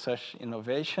Biomedical Research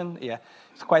Innovation. Yeah,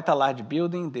 it's quite a large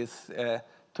building. There's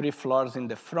 3 floors in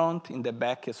the front. In the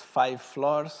back is 5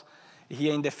 floors.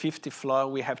 Here in the 50th floor,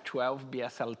 we have 12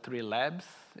 BSL-3 labs.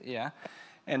 Yeah,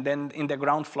 and then in the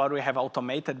ground floor, we have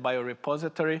automated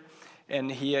biorepository,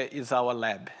 and here is our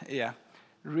lab. Yeah,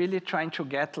 really trying to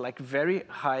get like very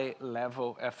high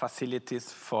level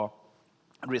facilities for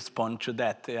respond to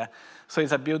that. Yeah. So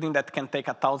it's a building that can take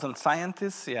 1,000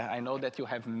 scientists. Yeah, I know that you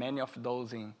have many of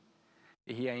those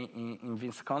here in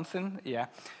Wisconsin. Yeah,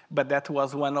 but that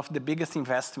was one of the biggest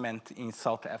investment in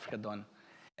South Africa done.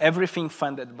 Everything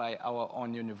funded by our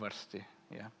own university.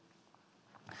 Yeah.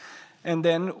 And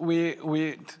then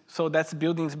so that's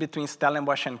buildings between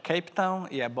Stellenbosch and Cape Town.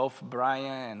 Yeah, both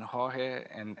Brian and Jorge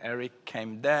and Eric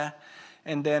came there.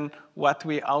 And then what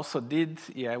we also did,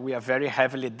 yeah, we are very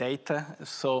heavily data.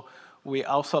 So we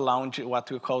also launched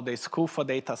what we call the School for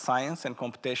Data Science and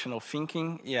Computational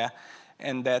Thinking. Yeah,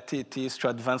 and that it is to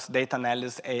advance data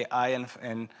analysis, AI,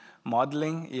 and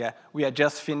modeling. Yeah, we are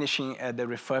just finishing the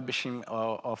refurbishing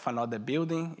of another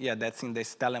building. Yeah, that's in the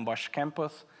Stellenbosch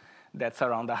campus. That's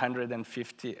around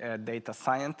 150 data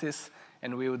scientists,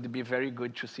 and we would be very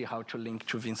good to see how to link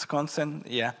to Wisconsin,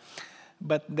 yeah.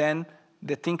 But then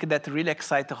the thing that really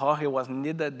excited Jorge was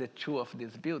neither the 2 of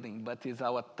this building, but is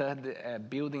our 3rd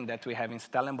building that we have in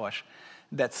Stellenbosch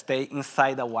that stay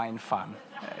inside a wine farm,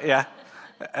 yeah.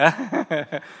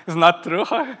 It's not true.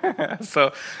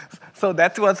 so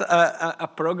that was a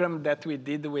program that we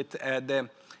did with the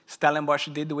Stellenbosch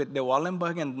did with the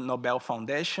Wallenberg and Nobel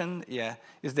Foundation. Yeah,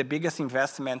 it's the biggest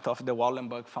investment of the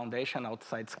Wallenberg Foundation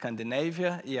outside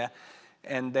Scandinavia. Yeah,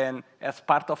 and then as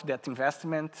part of that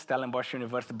investment, Stellenbosch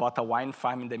University bought a wine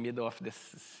farm in the middle of the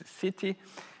city,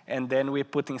 and then we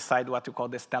put inside what we call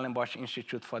the Stellenbosch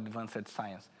Institute for Advanced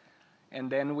Science. And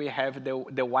then we have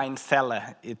the wine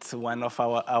cellar. It's one of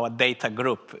our data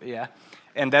group. Yeah,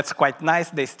 and that's quite nice.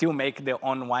 They still make their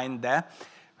own wine there.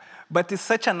 But it's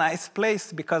such a nice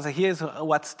place because here's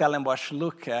what Stellenbosch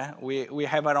look at. We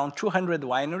have around 200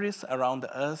 wineries around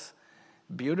us,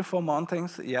 beautiful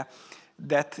mountains, yeah.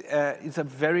 That is a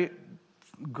very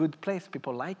good place.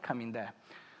 People like coming there.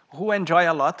 Who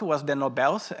enjoy a lot was the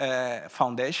Nobel's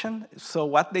Foundation. So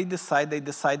what they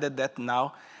decided that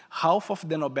now half of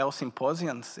the Nobel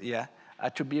symposiums, yeah, are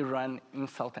to be run in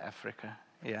South Africa,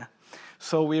 yeah.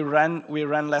 So we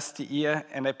ran last year,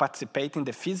 and I participated in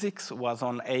the physics, was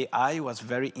on AI, was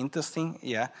very interesting,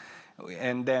 yeah.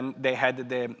 And then they had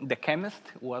the chemist,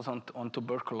 was on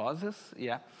tuberculosis,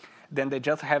 yeah. Then they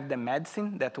just have the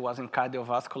medicine that was in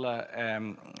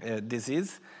cardiovascular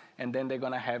disease, and then they're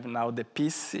gonna have now the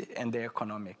peace and the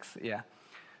economics, yeah.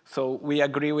 So we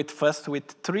agree first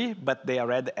with 3, but they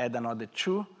already add another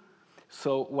 2.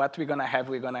 So what we're gonna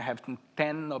have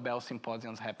 10 Nobel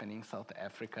symposiums happening in South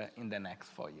Africa in the next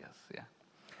 4 years, yeah.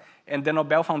 And the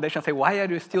Nobel Foundation say, why are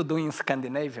you still doing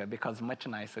Scandinavia? Because it's much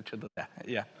nicer to do that,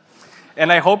 yeah. And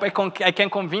I hope I can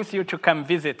convince you to come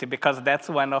visit, because that's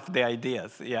one of the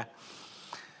ideas, yeah.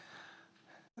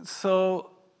 So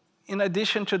in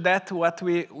addition to that, what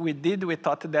we did, we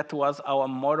thought that was our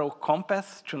moral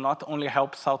compass to not only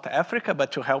help South Africa,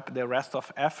 but to help the rest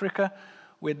of Africa.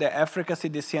 With the Africa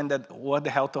CDC and the World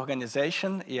Health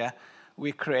Organization, yeah,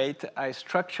 we create a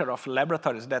structure of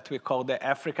laboratories that we call the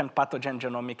African Pathogen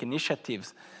Genomic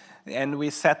Initiatives. And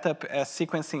we set up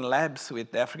sequencing labs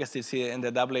with the Africa CDC and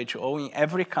the WHO in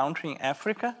every country in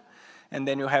Africa. And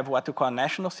then you have what we call a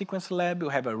national sequence lab. You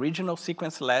have a regional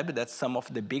sequence lab. That's some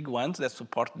of the big ones that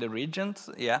support the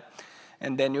regions, yeah.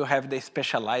 And then you have the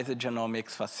specialized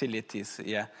genomics facilities,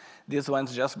 yeah. These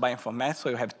ones just bioinformatics, so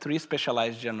you have 3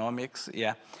 specialized genomics,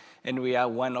 yeah. And we are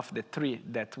one of the 3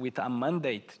 that with a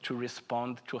mandate to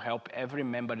respond to help every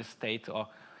member state or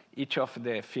each of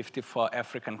the 54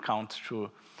 African countries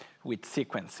with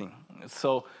sequencing.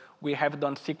 So we have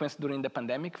done sequence during the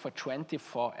pandemic for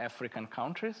 24 African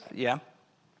countries, yeah.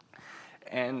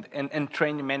 And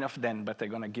trained many of them, but I'm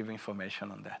gonna give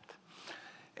information on that.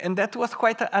 And that was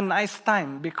quite a nice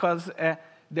time because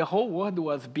the whole world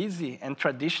was busy, and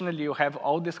traditionally you have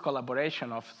all this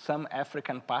collaboration of some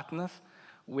African partners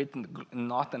with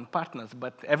northern partners,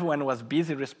 but everyone was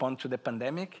busy responding to the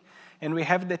pandemic, and we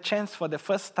have the chance for the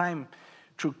first time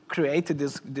to create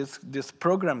these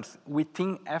programs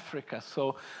within Africa.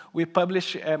 So we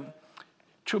publish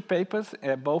two papers,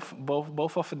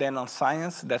 both of them on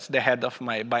science. That's the head of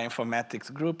my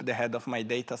bioinformatics group, the head of my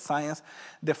data science.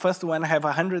 The first one have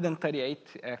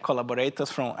 138 collaborators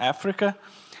from Africa,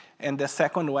 and the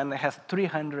second one has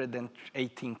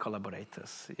 318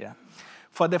 collaborators. Yeah.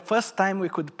 For the first time, we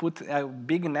could put a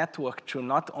big network to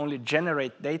not only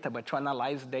generate data, but to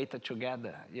analyze data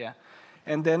together. Yeah.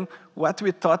 And then what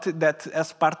we thought that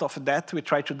as part of that, we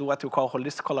try to do what we call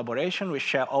holistic collaboration. We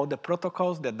share all the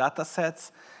protocols, the data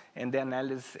sets, and the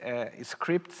analysis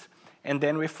scripts. And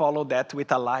then we follow that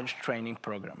with a large training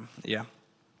program. Yeah.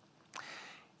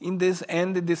 In this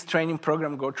end, this training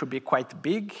program got to be quite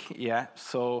big. Yeah.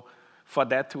 So for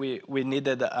that, we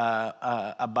needed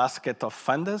a basket of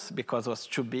funders because it was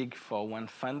too big for one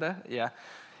funder. Yeah.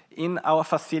 In our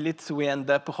facilities, we end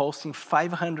up hosting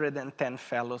 510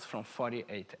 fellows from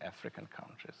 48 African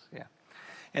countries. Yeah.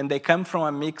 And they come from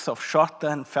a mix of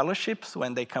short-term fellowships,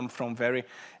 when they come from very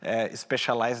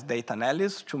specialized data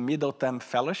analysis, to middle-term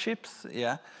fellowships,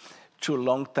 yeah, to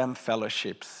long-term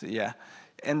fellowships. Yeah.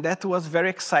 And that was very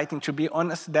exciting. To be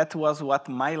honest, that was what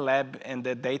my lab and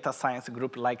the data science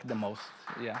group liked the most.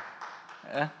 Yeah.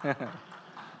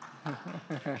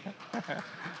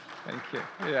 Thank you.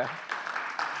 Yeah.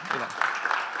 Yeah.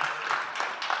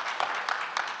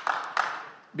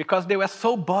 Because they were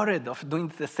so bored of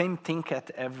doing the same thing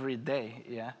every day.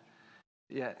 Yeah.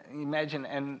 Yeah, imagine,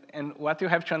 and what you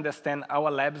have to understand, our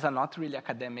labs are not really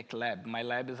academic lab. My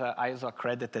lab is an ISO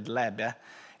accredited lab,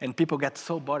 and people get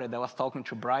so bored. I was talking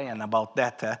to Brian about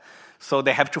that. So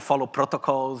they have to follow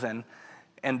protocols, and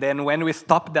then when we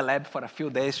stop the lab for a few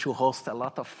days to host a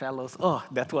lot of fellows, oh,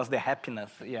 that was the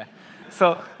happiness, yeah.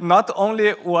 So not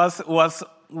only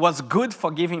was good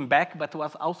for giving back, but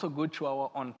was also good to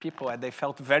our own people, and they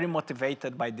felt very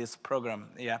motivated by this program,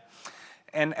 yeah.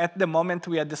 And at the moment,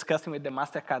 we are discussing with the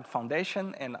MasterCard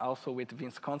Foundation and also with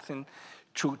Wisconsin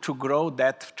to grow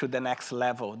that to the next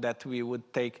level, that we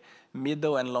would take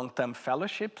middle and long-term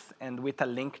fellowships and with a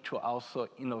link to also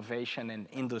innovation and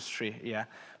industry, yeah.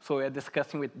 So we are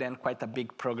discussing with them quite a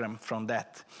big program from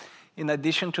that. In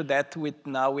addition to that,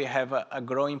 now we have a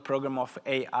growing program of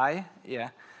AI, yeah,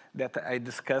 that I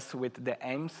discussed with the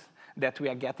AIMS, that we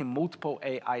are getting multiple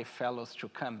AI fellows to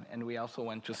come, and we also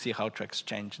want to see how to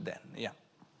exchange them, yeah.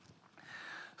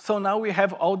 So now we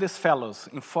have all these fellows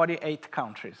in 48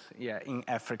 countries, yeah, in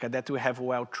Africa that we have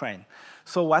well trained.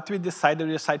 So what we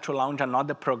decided to launch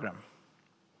another program.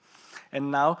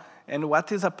 And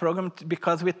what is a program?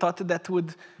 Because we thought that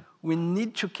we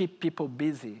need to keep people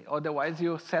busy. Otherwise,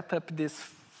 you set up these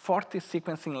 40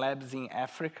 sequencing labs in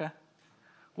Africa.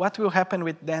 What will happen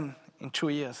with them in 2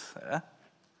 years?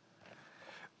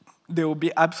 They will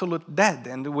be absolute dead,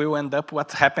 and we will end up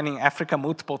what's happening in Africa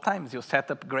multiple times. You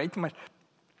set up great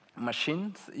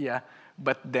machines, yeah,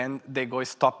 but then they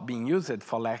stop being used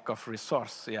for lack of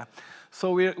resource, yeah.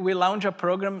 So we launched a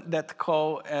program that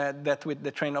with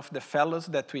the train of the fellows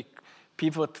that we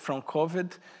pivot from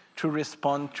COVID to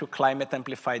respond to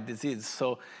climate-amplified disease.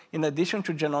 So in addition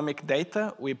to genomic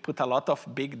data, we put a lot of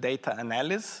big data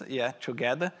analysis, yeah,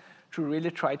 together to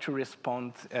really try to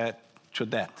respond to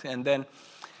that. And then,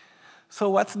 so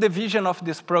what's the vision of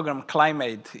this program,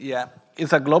 Climate? Yeah,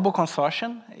 it's a global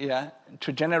consortium, yeah,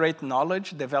 to generate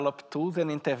knowledge, develop tools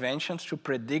and interventions to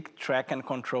predict, track, and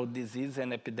control disease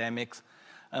and epidemics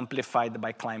amplified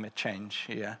by climate change,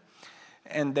 yeah.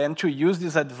 And then to use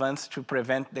this advance to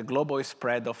prevent the global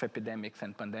spread of epidemics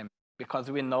and pandemics, because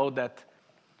we know that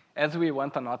as we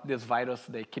want or not, this virus,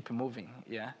 they keep moving,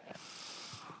 yeah.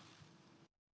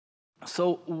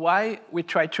 So why we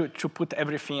try to put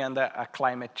everything under a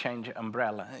climate change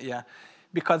umbrella? Yeah,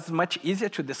 because it's much easier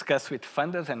to discuss with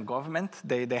funders and government.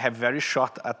 They have very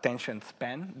short attention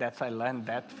span. I learned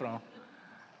that from,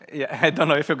 yeah, I don't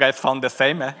know if you guys found the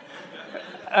same. We've heard of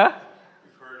that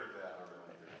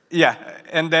already. Yeah,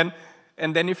 and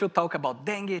then if you talk about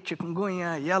dengue,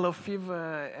 chikungunya, yellow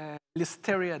fever,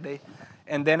 listeria,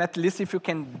 and then at least if you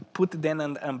can put them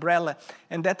on the umbrella.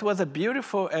 And that was a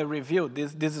beautiful review.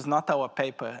 This is not our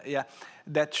paper, yeah,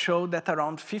 that showed that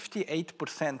around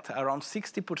 58%, around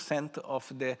 60%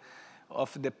 of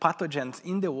the pathogens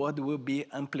in the world will be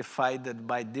amplified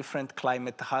by different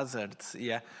climate hazards,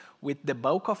 yeah, with the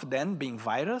bulk of them being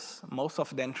virus, most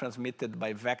of them transmitted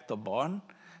by vector-borne,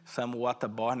 some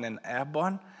waterborne and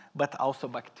airborne, but also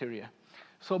bacteria.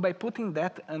 So by putting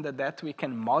that under that, we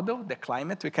can model the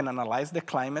climate, we can analyze the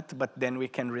climate, but then we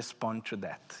can respond to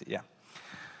that, yeah.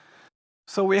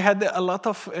 So we had a lot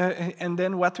of, and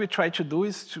then what we try to do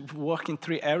is to work in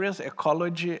 3 areas: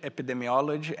 ecology,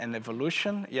 epidemiology, and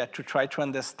evolution, yeah, to try to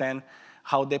understand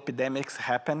how the epidemics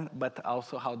happen, but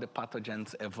also how the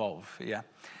pathogens evolve, yeah.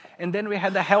 And then we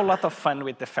had a hell lot of fun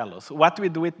with the fellows. What we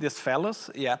do with these fellows,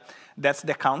 yeah, that's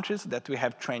the countries that we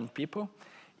have trained people.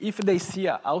 If they see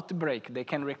an outbreak, they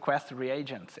can request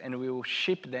reagents, and we will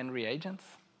ship them reagents.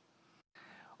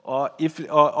 Or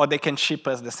they can ship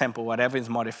us the sample, whatever is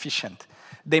more efficient.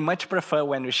 They much prefer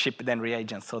when we ship them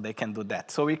reagents, so they can do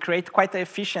that. So we create quite an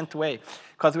efficient way,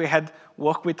 because we had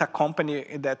worked with a company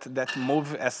that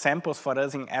move samples for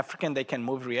us in Africa, and they can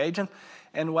move reagents.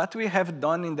 And what we have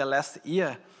done in the last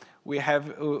year, we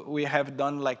have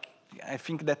done, like, I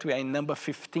think that we are in number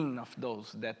 15 of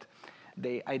those, that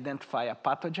they identify a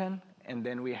pathogen, and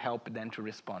then we help them to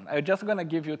respond. I'm just going to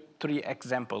give you 3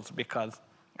 examples, because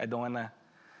I don't want to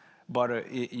bother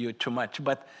you too much.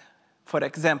 But for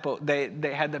example,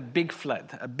 they had a big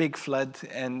flood,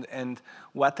 and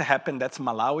what happened, that's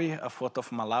Malawi, a photo of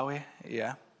Malawi,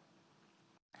 yeah.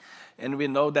 And we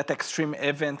know that extreme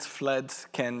events, floods,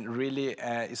 can really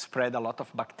spread a lot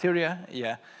of bacteria,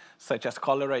 yeah, such as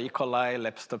cholera, E. coli,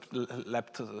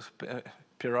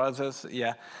 leptospirosis,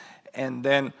 yeah. And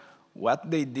then what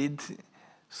they did,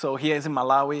 so here is in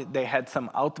Malawi, they had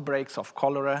some outbreaks of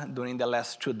cholera during the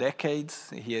last 2 decades.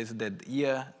 Here is the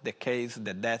year, the case,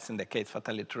 the deaths, and the case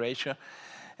fatality ratio.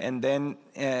 And then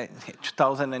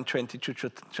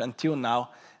 2022 until now,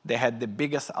 they had the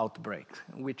biggest outbreak,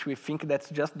 which we think that's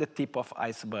just the tip of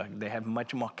iceberg. They have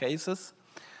much more cases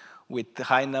with a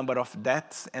high number of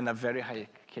deaths and a very high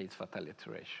case fatality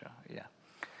ratio, yeah.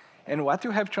 And what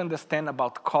you have to understand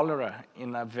about cholera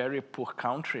in a very poor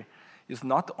country is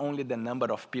not only the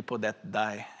number of people that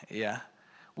die, yeah,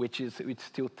 which is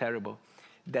still terrible,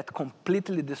 that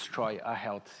completely destroy our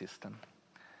health system.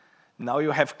 Now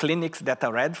you have clinics that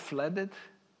are red flooded,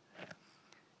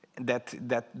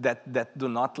 that do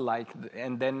not like,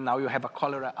 and then now you have a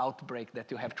cholera outbreak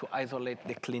that you have to isolate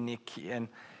the clinic, and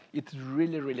it's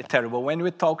really, really terrible. When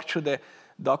we talk to the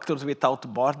Doctors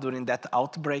Without Borders during that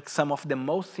outbreak, some of the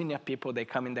most senior people, they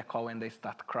come in the call and they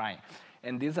start crying.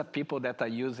 And these are people that are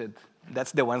used,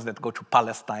 that's the ones that go to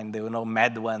Palestine, the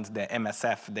mad ones, the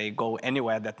MSF, they go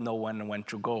anywhere that no one wants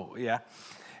to go, yeah?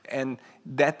 And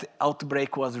that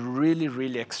outbreak was really,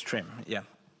 really extreme, yeah.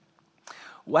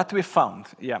 What we found,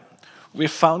 yeah, we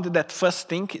found that first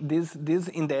thing, this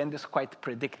in the end is quite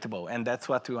predictable, and that's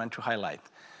what we want to highlight.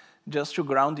 Just to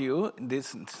ground you,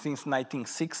 since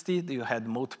 1960, you had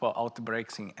multiple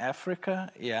outbreaks in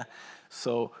Africa, yeah.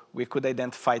 So we could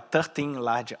identify 13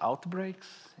 large outbreaks,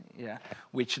 yeah,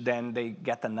 which then they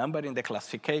get a number in the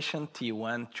classification,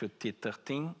 T1 to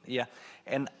T13, yeah.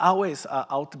 And always an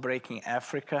outbreak in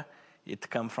Africa, it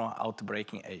comes from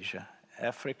outbreak in Asia.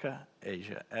 Africa,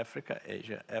 Asia, Africa,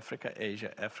 Asia, Africa,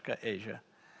 Asia, Africa, Asia.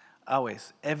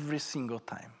 Always, every single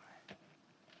time.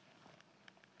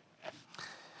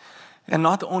 And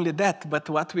not only that, but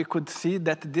what we could see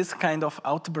that this kind of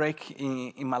outbreak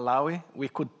in Malawi, we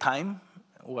could time,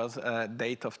 was a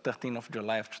date of 13th of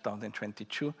July of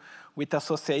 2022, with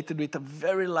associated with a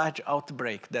very large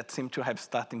outbreak that seemed to have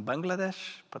started in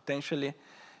Bangladesh, potentially,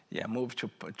 yeah, moved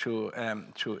to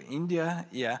India,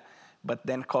 yeah, but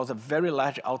then caused a very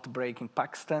large outbreak in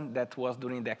Pakistan. That was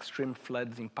during the extreme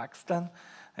floods in Pakistan.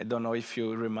 I don't know if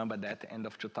you remember that, end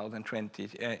of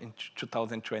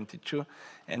 2022,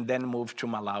 and then moved to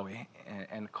Malawi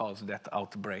and caused that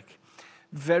outbreak.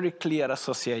 Very clear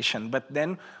association. But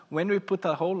then when we put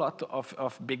a whole lot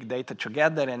of big data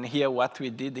together, and here what we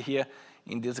did here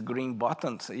in these green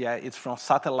buttons, yeah, it's from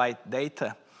satellite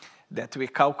data that we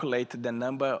calculate the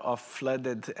number of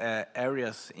flooded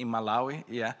areas in Malawi,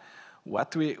 yeah. We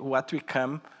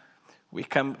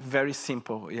come very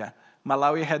simple, yeah.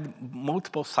 Malawi had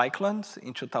multiple cyclones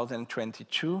in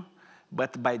 2022,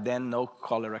 but by then no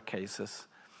cholera cases.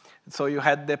 So you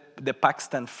had the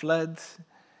Pakistan floods.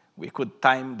 We could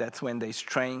time, that's when the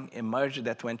strain emerged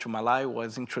that went to Malawi,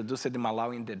 was introduced in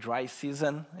Malawi in the dry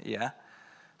season, yeah.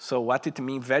 So what it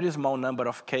means, very small number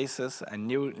of cases, a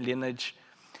new lineage.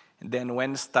 Then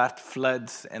when start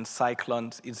floods and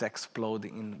cyclones, it's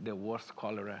exploding in the worst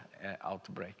cholera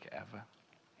outbreak ever.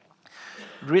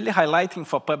 Really highlighting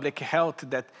for public health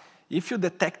that if you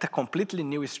detect a completely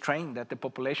new strain that the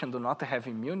population do not have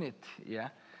immunity, yeah,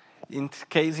 in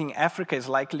case in Africa is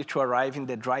likely to arrive in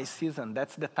the dry season,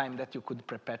 that's the time that you could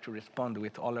prepare to respond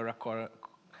with cholera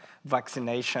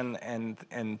vaccination and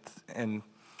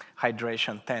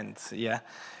hydration tents, yeah.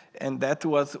 And that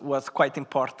was quite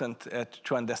important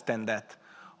to understand that.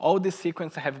 All the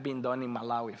sequences have been done in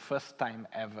Malawi, first time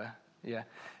ever, yeah.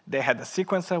 They had a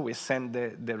sequencer, we send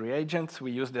the reagents,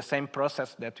 we use the same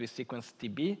process that we sequence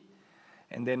TB,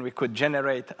 And then we could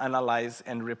generate, analyze,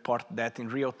 and report that in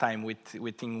real time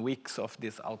within weeks of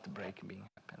this outbreak being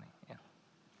happening. Yeah.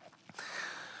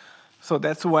 So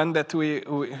that's one that we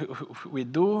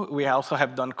do. We also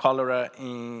have done cholera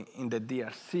in the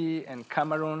DRC and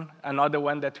Cameroon. Another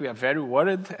one that we are very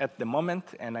worried at the moment,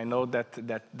 and I know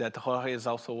that Jorge is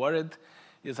also worried,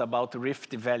 is about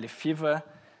Rift Valley fever.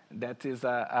 That is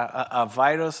a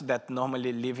virus that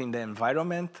normally lives in the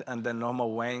environment, and the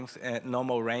normal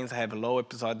rains have low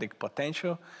episodic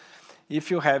potential. If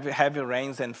you have heavy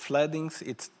rains and floodings,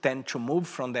 it tends to move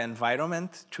from the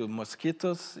environment to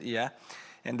mosquitoes, yeah,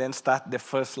 and then start the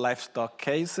first livestock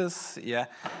cases, yeah,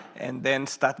 and then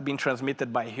start being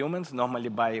transmitted by humans, normally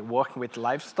by working with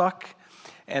livestock,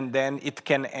 and then it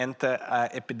can enter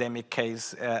epidemic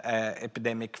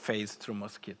phase through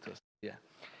mosquitoes. Yeah.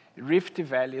 Rift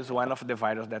Valley is one of the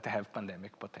viruses that have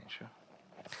pandemic potential.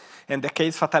 And the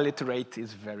case fatality rate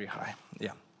is very high,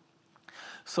 yeah.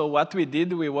 So what we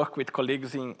did, we worked with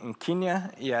colleagues in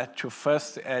Kenya, yeah, to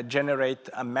first generate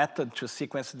a method to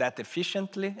sequence that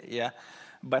efficiently, yeah,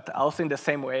 but also in the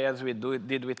same way as we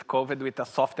did with COVID, with a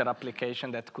software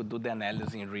application that could do the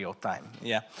analysis in real time,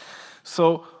 yeah.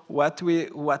 So what we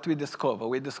discovered?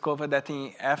 We discovered that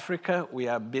in Africa, we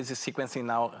are busy sequencing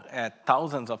now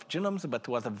thousands of genomes, but it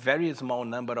was a very small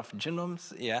number of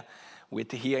genomes, yeah,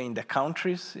 with here in the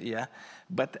countries, yeah,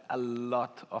 but a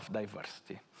lot of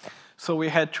diversity. So we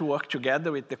had to work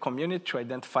together with the community to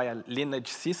identify lineage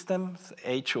systems,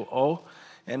 A2O,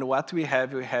 and what we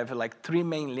have like 3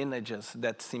 main lineages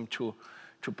that seem to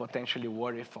potentially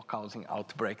worry for causing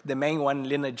outbreak. The main one,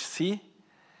 lineage C,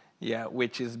 yeah,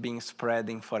 which is being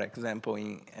spreading, for example,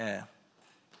 in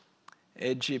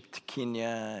Egypt,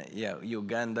 Kenya, yeah,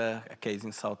 Uganda, a case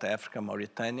in South Africa,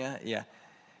 Mauritania, yeah,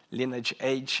 lineage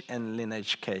H and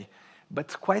lineage K.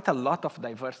 But quite a lot of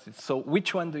diversity. So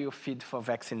which one do you feed for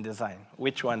vaccine design?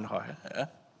 Which one, Jorge?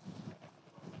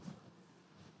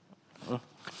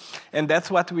 And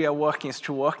that's what we are working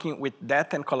with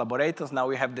that and collaborators. Now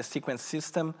we have the sequence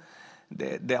system,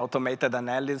 the automated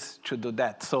analysis to do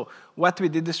that. So what we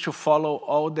did is to follow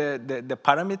all the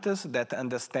parameters that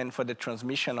understand for the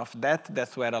transmission of that.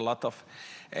 That's where a lot of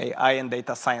AI and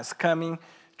data science coming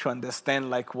to understand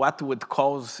like what would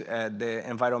cause the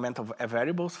environmental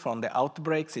variables from the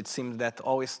outbreaks. It seems that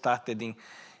always started in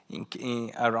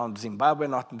around Zimbabwe,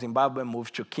 North Zimbabwe,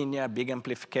 moved to Kenya, big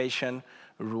amplification,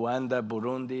 Rwanda,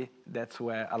 Burundi. That's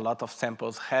where a lot of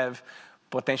samples have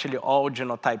potentially all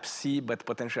genotype C, but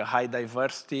potentially high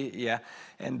diversity, yeah.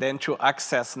 And then to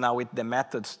access now with the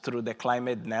methods through the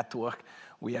climate network,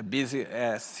 we are busy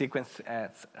sequence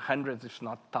hundreds, if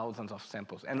not thousands of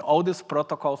samples. And all these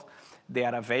protocols, they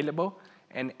are available.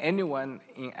 And anyone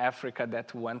in Africa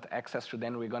that want access to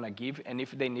them, we're gonna give. And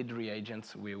if they need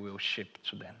reagents, we will ship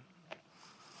to them.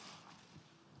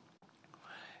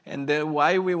 And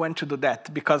why we want to do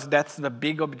that? Because that's the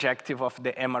big objective of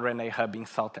the mRNA hub in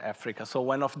South Africa. So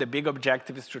one of the big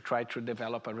objectives is to try to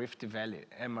develop a Rift Valley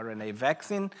mRNA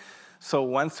vaccine. So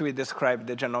once we describe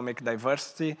the genomic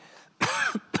diversity,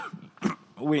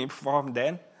 we inform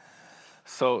them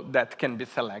so that can be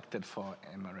selected for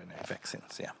mRNA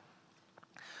vaccines, yeah.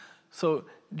 So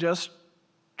just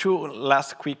 2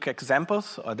 last quick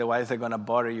examples, otherwise I'm gonna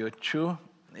bore you too,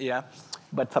 yeah.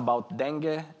 But it's about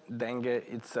dengue. Dengue,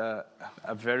 it's a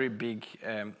very big,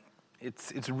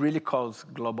 it's really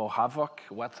caused global havoc.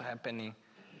 What's happening?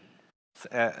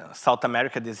 South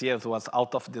America this year was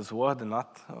out of this world,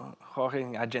 not Jorge.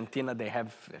 In Argentina, they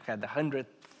have had a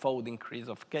 100-fold increase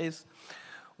of case.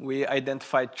 We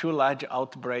identified 2 large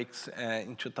outbreaks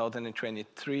in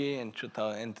 2023,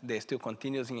 and they still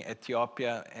continues in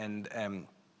Ethiopia and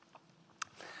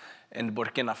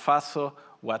Burkina Faso.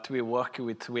 What we work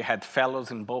with, we had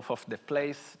fellows in both of the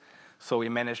places, so we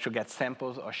managed to get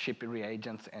samples or ship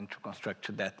reagents and to construct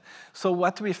to that. So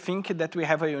what we think that we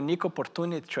have a unique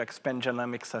opportunity to expand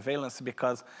genomic surveillance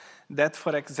because that,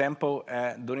 for example,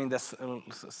 during the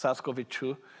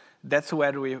SARS-CoV-2, that's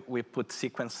where we put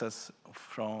sequences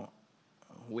from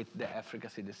with the Africa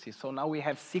CDC. So now we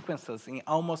have sequences in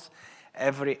almost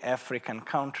every African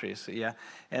countries, yeah,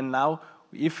 and now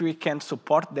if we can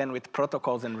support them with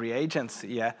protocols and reagents,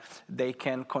 yeah, they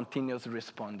can continue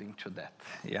responding to that,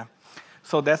 yeah.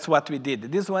 So that's what we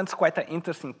did. This one's quite an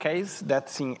interesting case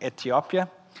that's in Ethiopia.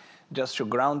 Just to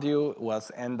ground you, was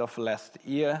end of last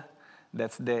year.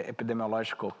 That's the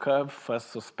epidemiological curve,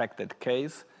 first suspected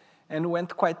case, and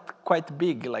went quite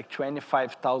big, like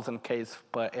 25,000 cases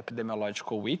per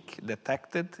epidemiological week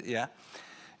detected, yeah.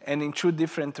 And in 2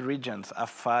 different regions,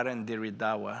 Afar and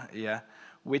Diridawa, yeah,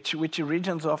 which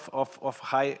regions of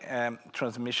high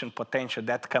transmission potential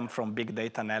that come from big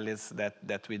data analysis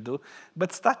that we do,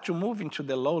 but start to move into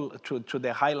the to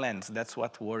the highlands. That's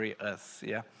what worry us.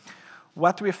 Yeah,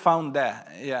 what we found there.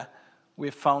 Yeah,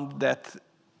 we found that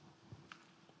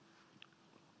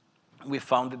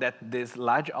this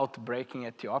large outbreak in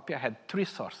Ethiopia had 3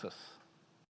 sources.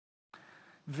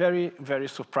 Very, very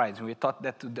surprising. We thought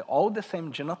that all the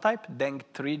same genotype, dengue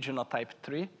 3, genotype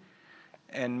 3,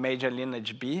 and major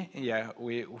lineage B. Yeah,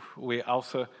 we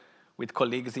also, with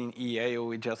colleagues in EA,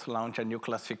 we just launched a new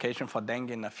classification for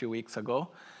dengue a few weeks ago.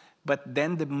 But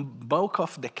then the bulk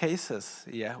of the cases,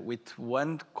 yeah, with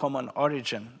one common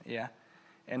origin, yeah,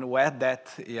 and where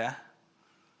that, yeah,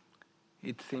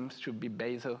 it seems to be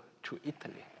basal to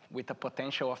Italy, with the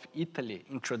potential of Italy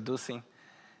introducing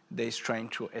the strain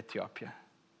to Ethiopia.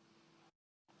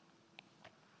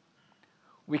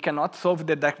 We cannot solve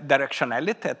the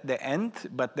directionality at the end,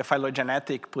 but the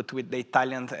phylogenetic put with the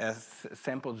Italians as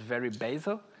samples very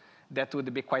basal. That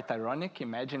would be quite ironic.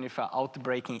 Imagine if an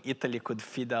outbreak in Italy could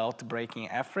feed an outbreak in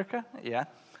Africa. Yeah,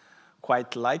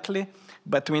 quite likely.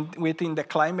 But within the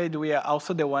climate, we are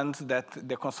also the ones that,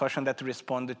 the consortium that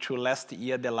responded to last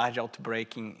year, the large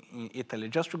outbreak in Italy.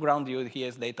 Just to ground you,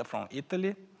 here's data from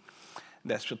Italy.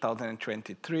 That's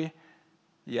 2023.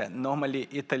 Yeah, normally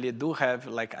Italy do have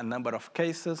like a number of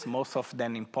cases, most of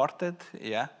them imported,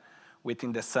 yeah,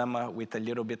 within the summer with a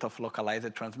little bit of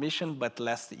localized transmission, but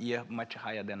last year much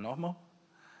higher than normal.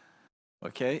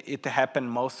 Okay, it happened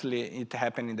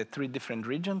in the 3 different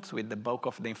regions with the bulk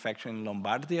of the infection in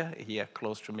Lombardia, here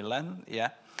close to Milan, yeah.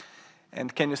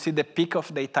 And can you see the peak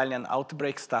of the Italian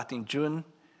outbreak start in June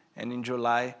and in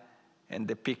July, and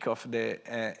the peak of the,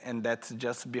 and that's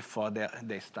just before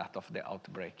the start of the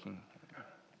outbreak.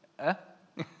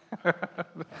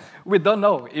 We don't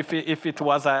know if it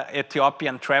was an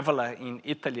Ethiopian traveler in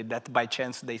Italy that by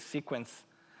chance they sequenced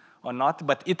or not,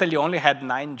 but Italy only had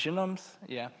 9 genomes,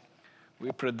 yeah.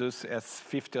 We produce as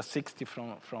 50 or 60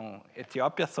 from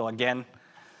Ethiopia, so again,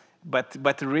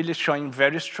 but really showing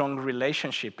very strong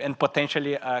relationship and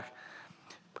potentially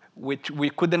which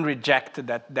we couldn't reject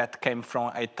that came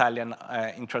from Italian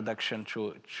introduction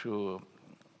to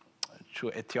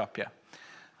Ethiopia.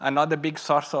 Another big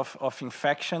source of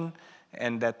infection,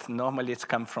 and that normally it's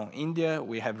come from India.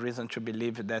 We have reason to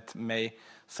believe that may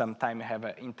sometime have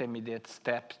an intermediate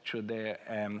step to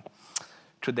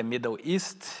the Middle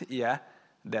East, yeah,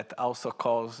 that also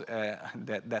cause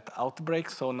that outbreak.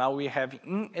 So now we have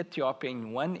in Ethiopia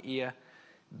in 1 year,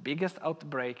 biggest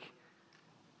outbreak,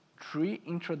 3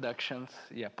 introductions,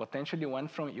 yeah, potentially 1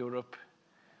 from Europe,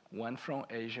 1 from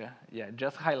Asia, yeah,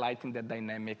 just highlighting the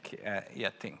dynamic,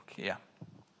 thing, yeah.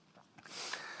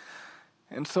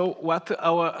 And so what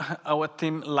our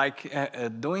team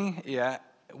doing, yeah,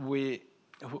 we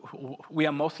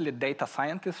are mostly data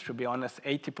scientists. To be honest,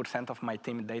 80% of my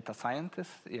team data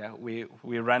scientists. Yeah,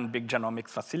 we run big genomics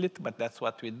facility, but that's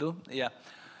what we do. Yeah,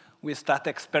 we start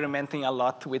experimenting a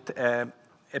lot with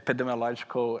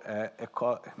epidemiological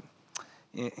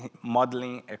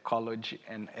modeling, ecology,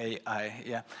 and AI.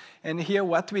 Yeah, and here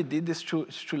what we did is to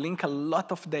link a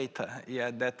lot of data.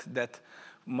 Yeah, that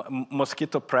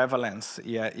mosquito prevalence.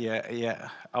 Yeah,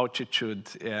 altitude.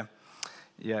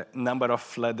 Yeah, number of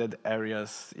flooded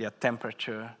areas, yeah,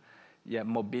 temperature, yeah,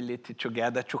 mobility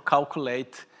together to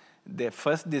calculate the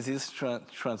first disease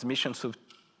transmission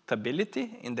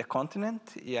susceptibility in the continent,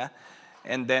 yeah,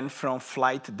 and then from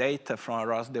flight data from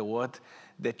across the world,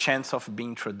 the chance of being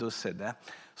introduced.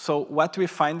 So what we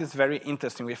find is very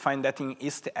interesting. We find that in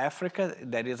East Africa,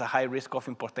 there is a high risk of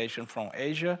importation from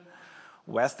Asia,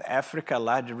 West Africa,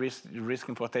 large risk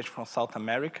importation from South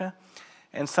America.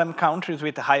 And some countries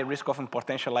with a high risk of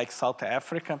importation, like South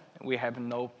Africa, we have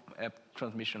no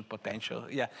transmission potential.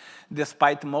 Yeah,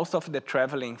 despite most of the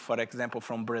traveling, for example,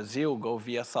 from Brazil, go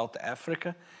via South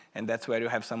Africa, and that's where you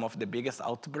have some of the biggest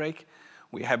outbreak.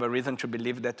 We have a reason to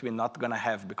believe that we're not going to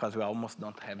have, because we almost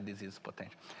don't have disease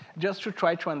potential. Just to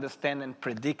try to understand and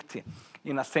predict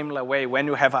in a similar way, when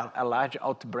you have a large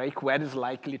outbreak, where is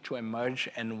likely to emerge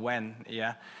and when,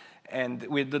 yeah? And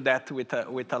we do that with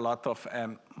a lot of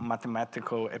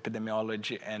mathematical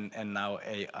epidemiology and now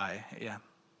AI, yeah.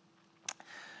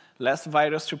 Last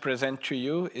virus to present to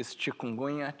you is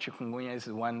chikungunya. Chikungunya is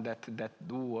one that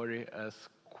do worry us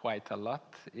quite a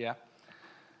lot, yeah.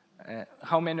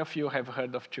 How many of you have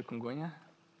heard of chikungunya?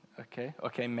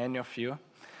 Okay, many of you.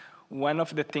 One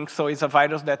of the things, so it's a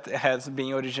virus that has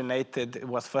been originated, it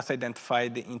was first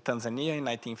identified in Tanzania in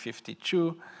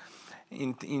 1952.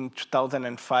 In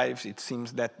 2005, it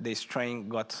seems that the strain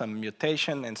got some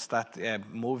mutation and started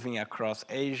moving across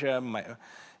Asia,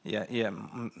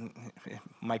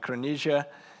 Micronesia.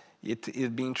 It is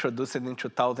being introduced in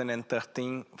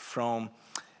 2013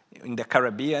 in the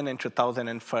Caribbean, and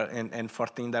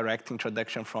 2014 direct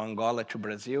introduction from Angola to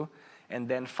Brazil, and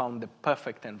then found the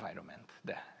perfect environment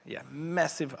there.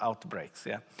 Massive outbreaks.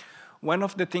 One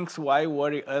of the things why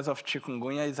worry us of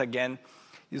chikungunya is, again,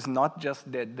 is not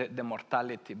just the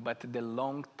mortality, but the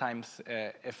long time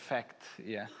effect.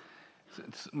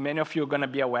 Many of you are going to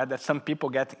be aware that some people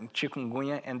get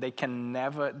chikungunya and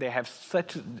they have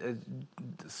such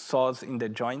sores in the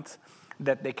joints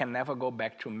that they can never go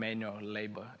back to manual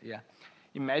labor.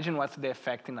 Imagine what's the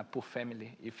effect in a poor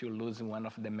family if you lose one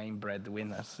of the main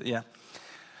breadwinners.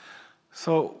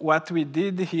 So what we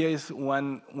did here is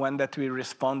one that we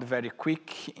respond very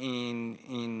quick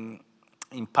in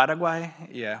Paraguay,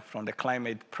 from the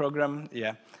climate program.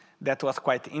 That was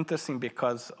quite interesting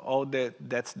because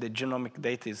that's the genomic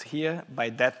data is here. By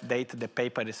that date, the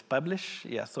paper is published.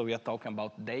 So we are talking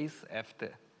about days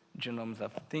after genomes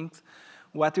of things.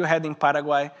 What you had in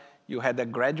Paraguay, you had a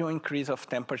gradual increase of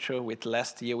temperature with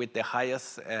last year with the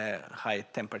highest high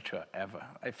temperature ever.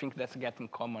 I think that's getting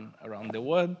common around the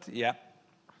world.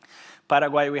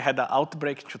 Paraguay, we had an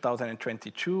outbreak in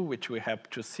 2022, which we have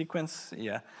to sequence,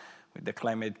 with the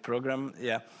climate program,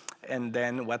 And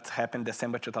then what happened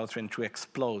December 2022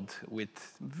 explode with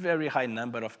very high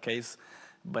number of cases,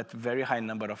 but very high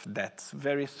number of deaths.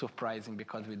 Very surprising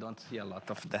because we don't see a lot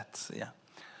of deaths,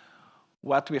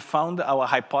 What we found, our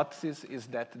hypothesis is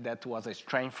that was a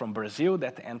strain from Brazil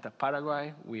that entered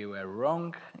Paraguay. We were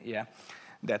wrong,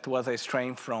 That was a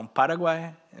strain from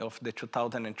Paraguay of the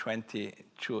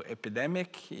 2022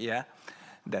 epidemic,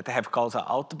 That have caused an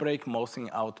outbreak, mostly in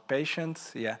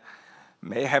outpatients,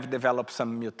 May have developed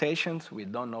some mutations. We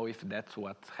don't know if that's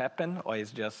what happened or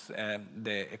it's just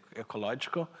the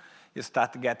ecological. You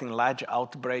start getting large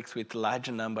outbreaks with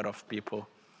large number of people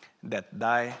that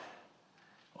die,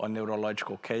 or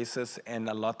neurological cases, and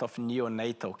a lot of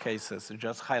neonatal cases,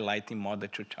 just highlighting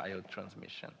mother-to-child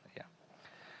transmission.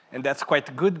 And that's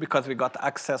quite good because we got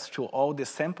access to all the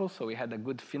samples, so we had a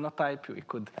good phenotype. We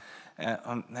could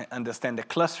understand the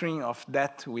clustering of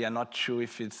that. We are not sure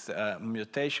if it's a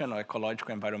mutation or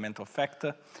ecological environmental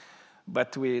factor,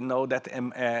 but we know that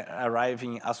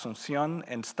arriving in Asunción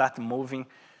and start moving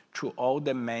to all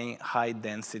the main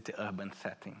high-density urban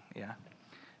setting.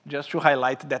 Just to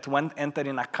highlight that when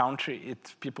entering a country,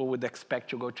 people would expect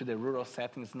to go to the rural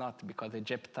settings, not because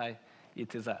Aegypti,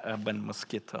 it is an urban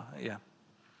mosquito.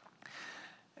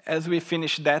 As we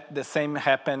finished that, the same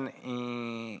happened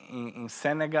in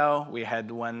Senegal. We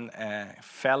had one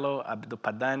fellow, Abdou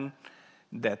Padan,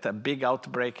 that a big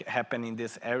outbreak happened in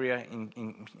this area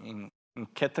in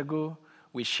Kédougou.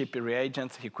 We shipped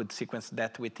reagents. He could sequence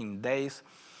that within days.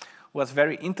 Was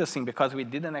very interesting because we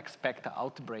didn't expect an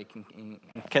outbreak in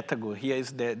Kédougou. Here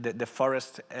is the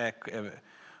forest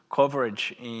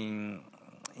coverage in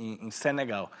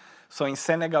Senegal. So in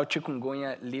Senegal,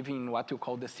 chikungunya live in what you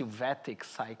call the sylvatic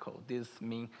cycle. This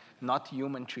means not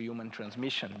human-to-human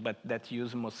transmission, but that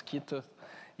use mosquitoes,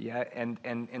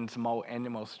 and small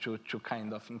animals to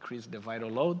kind of increase the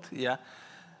viral load,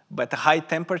 But high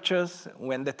temperatures,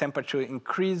 when the temperature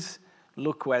increase,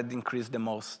 look where it increased the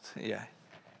most,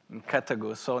 in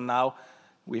Kédougou. So now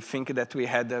we think that we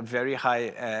had a very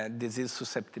high disease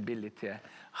susceptibility,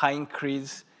 high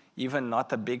increase, even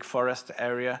not a big forest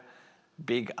area,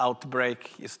 big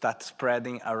outbreak, it starts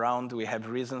spreading around. We have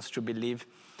reasons to believe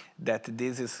that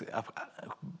this is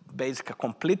basically a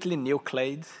completely new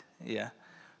clade,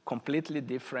 completely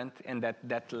different, and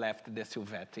that left the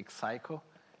sylvatic cycle,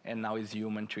 and now is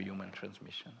human-to-human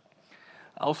transmission.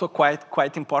 Also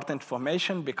quite important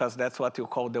information, because that's what you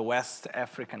call the West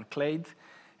African clade,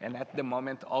 and at the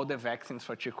moment, all the vaccines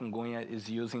for chikungunya is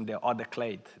using the other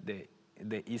clade, the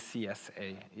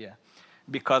ECSA,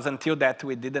 Because until that,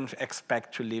 we didn't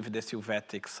expect to leave the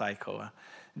sylvatic cycle.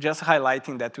 Just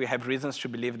highlighting that we have reasons to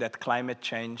believe that climate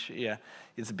change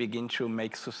is beginning to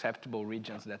make susceptible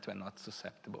regions that were not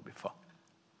susceptible before.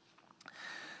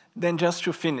 Then just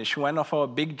to finish, one of our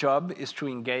big job is to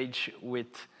engage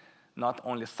with not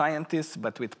only scientists,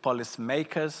 but with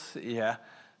policymakers.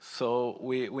 So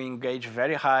we engage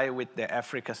very high with the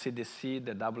Africa CDC,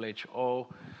 the WHO.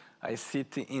 I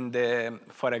sit in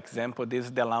for example, this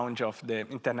is the launch of the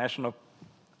International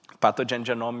Pathogen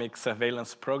Genomics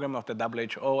Surveillance Program of the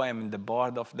WHO. I am in the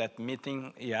board of that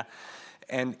meeting,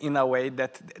 And in a way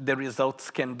that the results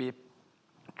can be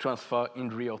transferred in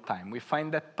real time. We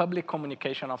find that public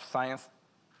communication of science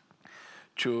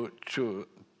to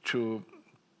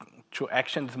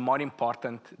action is more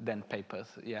important than papers,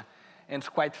 And it's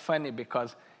quite funny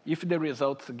because if the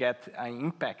results get an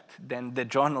impact, then the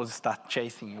journals start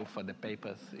chasing you for the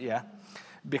papers, yeah?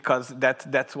 Because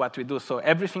that's what we do. So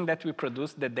everything that we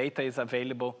produce, the data is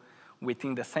available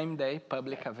within the same day,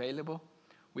 public available.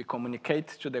 We communicate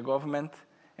to the government,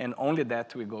 and only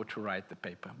that we go to write the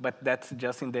paper. But that's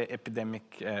just in the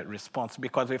epidemic response,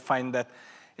 because we find that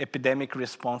epidemic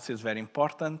response is very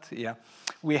important, yeah.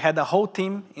 We had a whole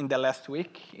team in the last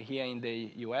week here in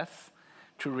the US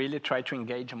to really try to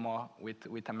engage more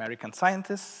with American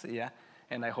scientists, yeah.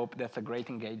 And I hope that's a great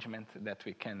engagement that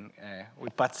we can, we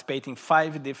participate in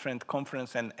 5 different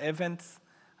conferences and events.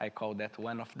 I call that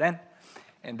one of them.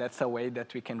 And that's a way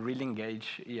that we can really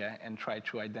engage, yeah, and try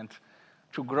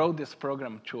to grow this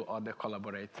program to other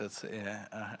collaborators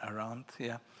around,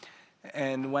 yeah.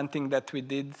 And one thing that we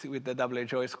did with the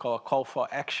WHO is called a call for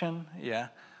action, yeah.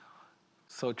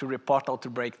 So to report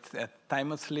outbreaks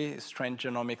timelessly,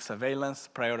 strengthen genomic surveillance,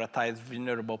 prioritize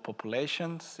vulnerable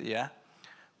populations, yeah,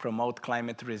 promote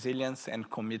climate resilience, and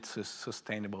commit to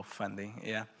sustainable funding,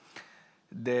 yeah.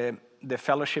 The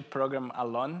fellowship program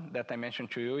alone that I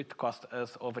mentioned to you, it cost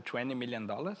us over $20 million,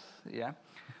 yeah.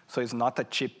 So it's not a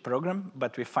cheap program,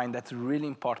 but we find that's really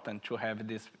important to have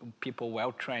these people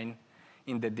well-trained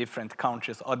in the different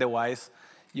countries. Otherwise,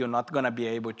 you're not going to be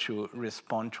able to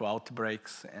respond to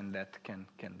outbreaks, and that can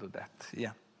do that,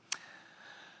 yeah.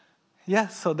 Yeah,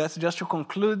 so that's just to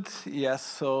conclude. Yeah,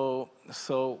 so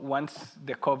once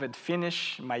the COVID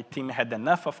finished, my team had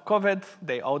enough of COVID.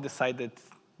 They all decided,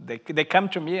 they come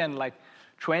to me, and like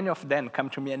 20 of them come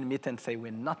to me and meet and say,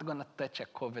 we're not going to touch a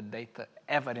COVID data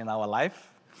ever in our life.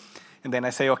 And then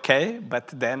I say, okay, but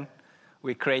then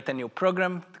we create a new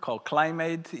program called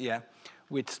Climate, yeah,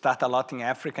 which start a lot in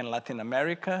Africa and Latin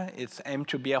America. It's aimed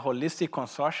to be a holistic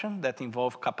consortium that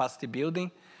involves capacity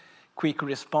building, quick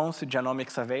response, genomic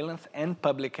surveillance, and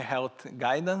public health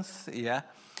guidance, yeah.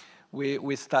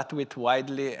 We start with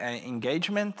widely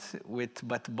engagement,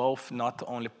 but both not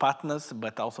only partners,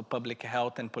 but also public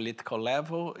health and political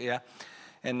level, yeah.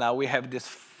 And now we have this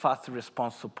fast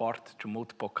response support to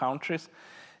multiple countries.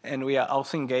 And we are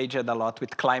also engaged a lot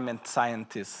with climate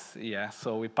scientists, yeah.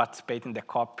 So we participate in the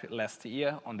COP last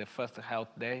year on the first health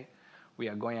day. We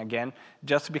are going again,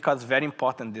 just because it's very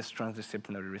important, this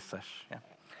transdisciplinary research, yeah.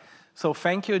 So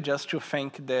thank you, just to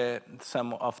thank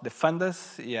some of the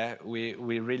funders, yeah. We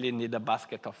really need a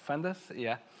basket of funders,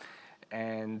 yeah.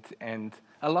 And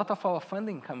a lot of our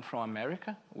funding comes from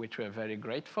America, which we're very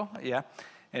grateful, yeah.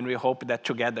 And we hope that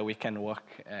together we can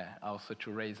work also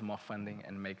to raise more funding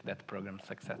and make that program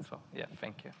successful. Yeah,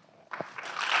 thank you.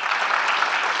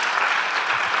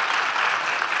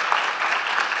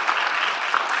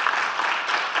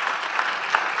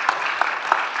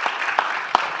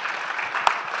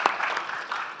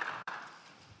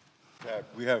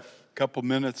 We have a couple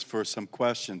minutes for some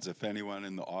questions if anyone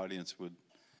in the audience would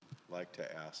like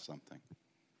to ask something.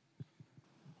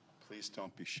 Please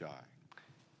don't be shy.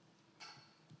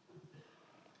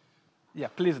 Yeah,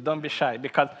 please don't be shy,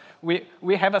 because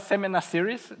we have a seminar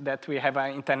series that we have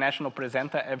an international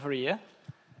presenter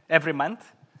every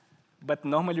month, but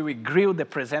normally we grill the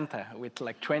presenter with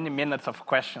like 20 minutes of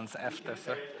questions after.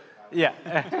 So, yeah.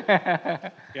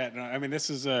 Yeah, no, I mean, this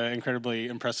is incredibly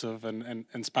impressive and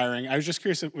inspiring. I was just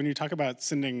curious, when you talk about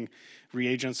sending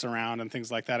reagents around and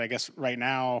things like that, I guess right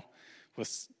now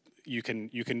you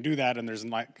can do that, and there's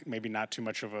maybe not too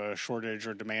much of a shortage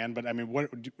or demand, but I mean, what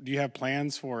do you have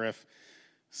plans for if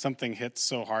something hits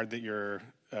so hard that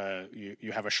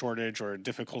you have a shortage or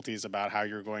difficulties about how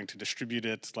you're going to distribute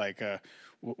it, like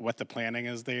what the planning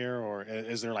is there, or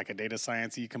is there like a data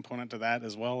science-y component to that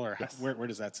as well, or yes. Where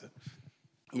does that sit?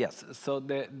 Yes, so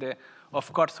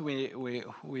of course we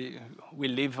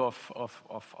live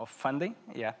of funding,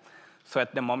 yeah. So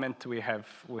at the moment we have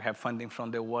funding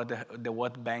from the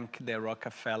World Bank, the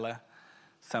Rockefeller,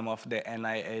 some of the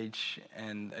NIH,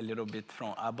 and a little bit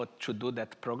from Abbott to do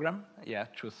that program, yeah,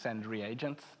 to send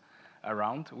reagents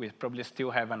around. We probably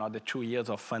still have another 2 years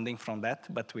of funding from that,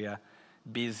 but we are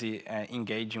busy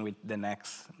engaging with the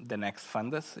next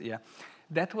funders, yeah.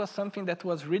 That was something that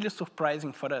was really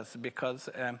surprising for us, because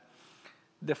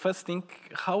the first thing,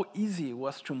 how easy it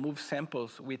was to move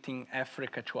samples within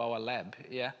Africa to our lab,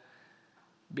 yeah.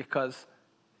 Because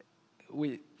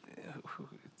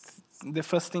the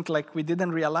first thing, like, we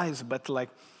didn't realize, but like,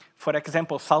 for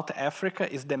example, South Africa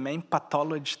is the main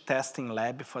pathology testing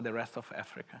lab for the rest of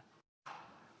Africa.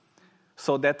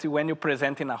 So that when you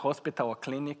present in a hospital or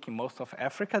clinic in most of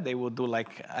Africa, they will do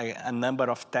like a number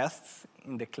of tests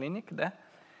in the clinic there,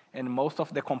 and most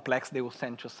of the complex they will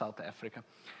send to South Africa.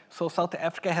 So South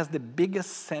Africa has the biggest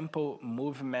sample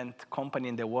movement company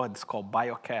in the world. It's called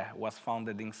Biochemistry, was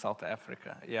founded in South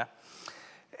Africa, yeah.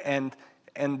 and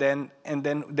then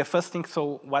the first thing,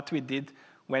 so what we did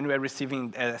when we were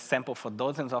receiving a sample for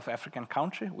dozens of African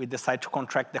countries, we decided to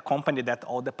contract the company that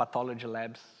all the pathology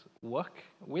labs work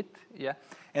with,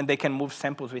 and they can move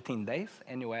samples within days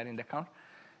anywhere in the country.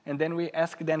 And then we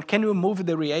asked them, can you move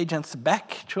the reagents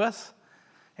back to us?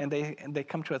 And they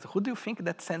come to us, who do you think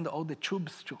that send all the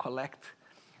tubes to collect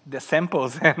the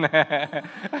samples? And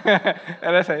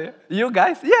I say, you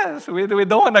guys? Yes, we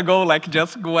don't want to go like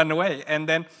just go one way. And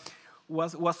then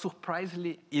was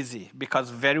surprisingly easy because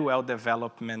very well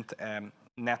development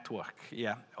network,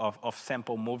 of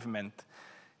sample movement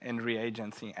and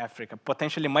reagents in Africa.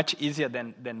 Potentially much easier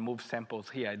than move samples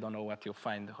here. I don't know what you'll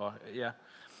find.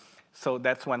 So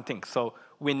that's one thing. So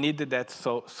we needed that.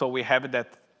 So we have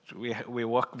that. We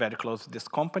work very close with this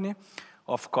company.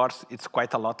 Of course, it's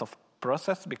quite a lot of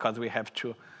process because we have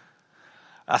to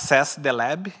assess the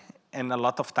lab, and a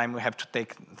lot of time we have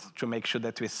to make sure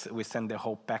that we send the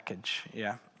whole package,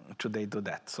 to they do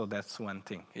that. So that's one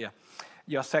thing,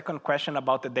 Your second question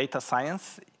about the data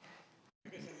science. I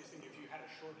guess I'm just thinking if you had a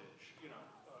shortage,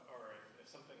 or if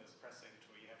something is pressing to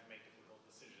where you have to make difficult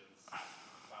decisions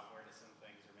about where to send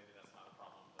things, or maybe that's not a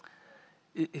problem.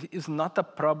 It is not a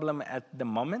problem at the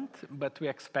moment, but we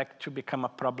expect to become a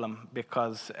problem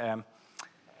because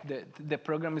the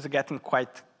program is getting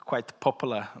quite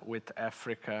popular with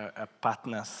Africa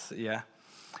partners,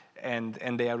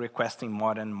 and they are requesting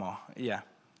more and more,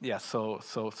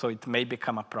 So it may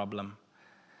become a problem,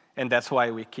 and that's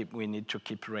why we need to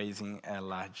keep raising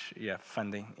large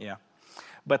funding,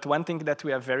 But one thing that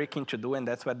we are very keen to do, and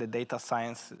that's what the data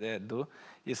science do,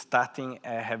 is starting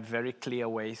have very clear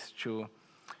ways to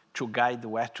guide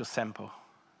where to sample,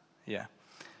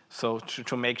 So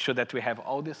to make sure that we have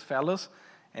all these fellows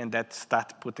and that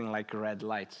start putting like red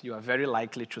lights. You are very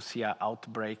likely to see an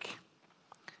outbreak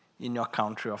in your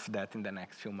country of that in the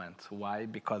next few months. Why?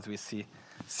 Because we see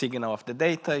signal of the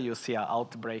data, you see an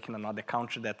outbreak in another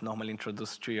country that normally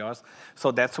introduced to yours.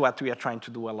 So that's what we are trying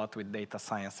to do a lot with data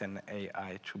science and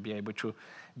AI, to be able to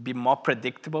be more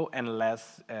predictable and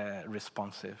less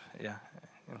responsive,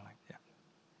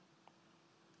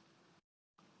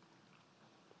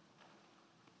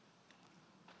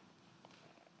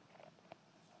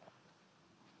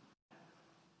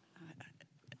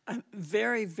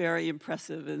 Very, very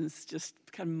impressive, and it's just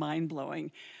kind of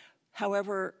mind-blowing.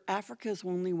 However, Africa is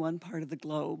only one part of the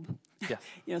globe.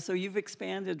 Yes. So you've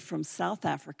expanded from South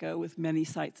Africa with many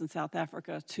sites in South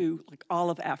Africa to like all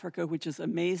of Africa, which is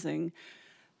amazing.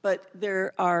 But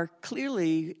there are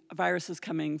clearly viruses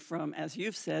coming from, as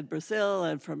you've said, Brazil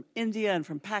and from India and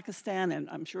from Pakistan and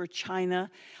I'm sure China.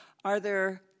 Are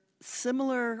there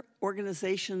similar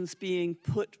organizations being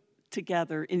put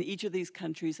together in each of these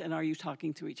countries, and are you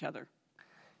talking to each other?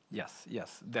 Yes,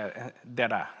 there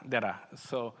are.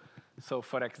 So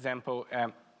for example,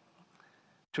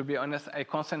 to be honest, I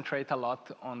concentrate a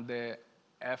lot on the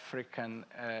African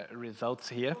results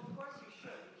here. Well, of course you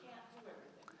should. You can't do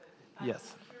everything. But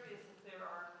Yes. I'm curious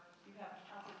if you have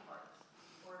counterparts,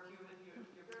 or if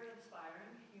you're very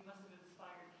inspiring. You must have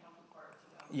inspired counterparts.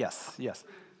 Yes.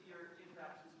 Through your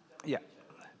interactions with them.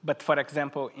 But for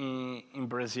example, in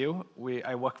Brazil,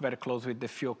 I work very close with the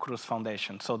Fiocruz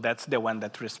Foundation. So that's the one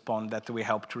that we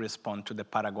help to respond to the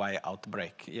Paraguay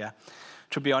outbreak.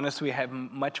 To be honest, we have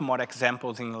much more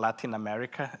examples in Latin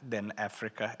America than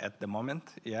Africa at the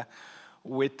moment.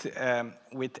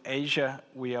 With Asia,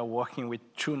 we are working with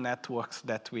 2 networks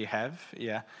that we have.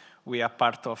 We are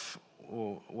part of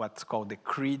what's called the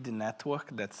CREED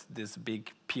network. That's this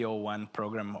big PO1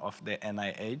 program of the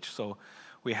NIH. So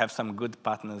we have some good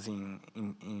partners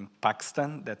in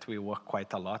Pakistan that we work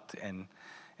quite a lot, and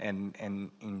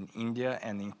in India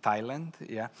and in Thailand,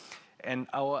 And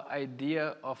our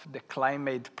idea of the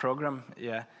climate program,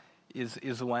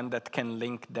 is one that can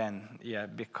link them,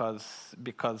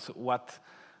 because what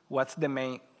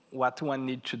one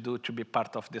needs to do to be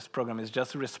part of this program is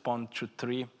just respond to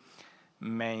 3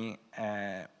 main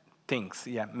things.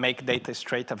 Make data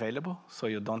straight available, so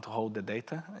you don't hold the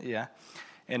data,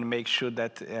 and make sure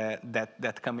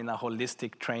that come in a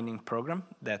holistic training program,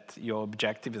 that your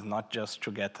objective is not just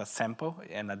to get a sample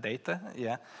and a data,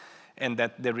 and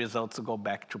that the results go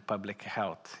back to public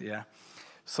health,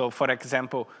 So for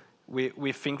example,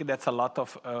 we think that's a lot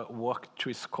of work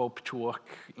to scope to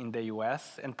work in the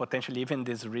US and potentially even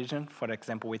this region, for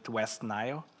example, with West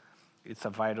Nile. It's a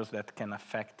virus that can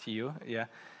affect you,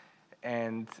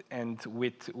 And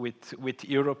with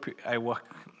Europe, I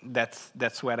work.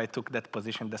 That's where I took that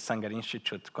position, the Sanger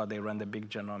Institute, because they run the big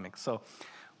genomics. So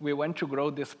we want to grow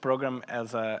this program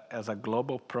as a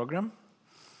global program,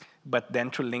 but then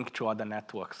to link to other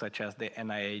networks, such as the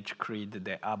NIH, CREED,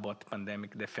 the Abbott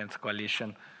Pandemic Defense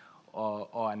Coalition,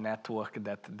 or a network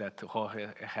that Jorge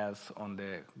has on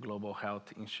the Global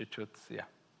Health Institutes, yeah.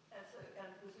 And so,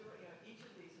 and presumably, each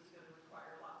of these is going to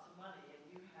require lots of money, and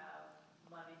you have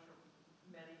money from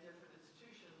many different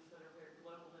institutions that are very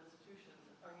global institutions.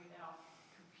 Are you now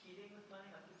competing with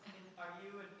money? Like, are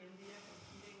you in India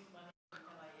competing with money from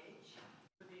NIH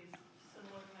for these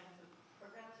similar kinds of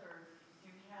programs, or do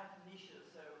you have niches?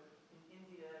 So in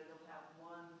India, you'll have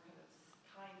one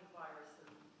kind of virus,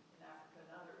 and in Africa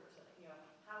another, or something.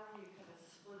 How are you kind of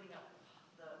splitting up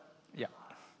the Yeah.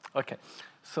 Okay.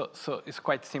 So it's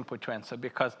quite simple to answer,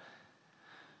 because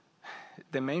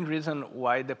the main reason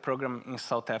why the program in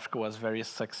South Africa was very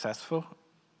successful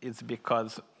is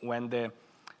because when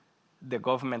the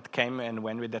government came and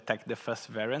when we detect the first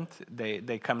variant,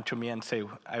 they come to me and say,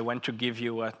 I want to give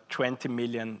you a $20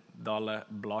 million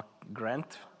block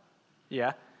grant,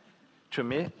 yeah, to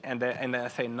me. And I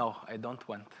say, no, I don't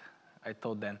want. I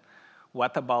told them,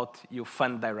 what about you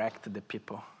fund direct the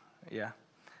people, yeah?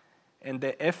 And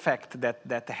the effect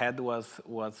that had was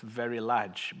very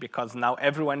large, because now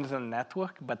everyone is on a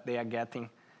network, but they are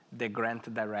getting the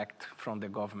grant direct from the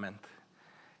government.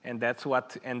 And that's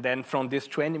what, and then from this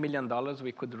 $20 million,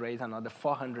 we could raise another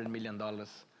 $400 million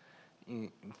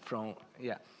from,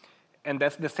 yeah. And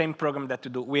that's the same program that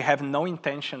we do. We have no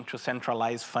intention to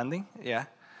centralize funding, yeah.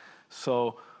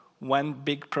 So one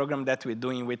big program that we're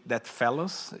doing with that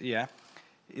fellows, yeah,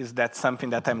 is that something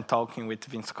that I'm talking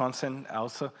with Wisconsin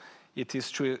also. It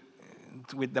is to,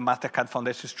 with the MasterCard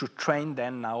Foundation, is to train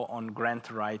them now on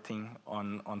grant writing,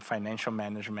 on financial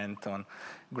management, on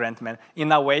grant management,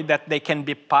 in a way that they can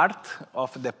be part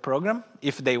of the program,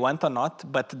 if they want or not,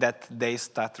 but that they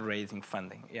start raising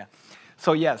funding, yeah.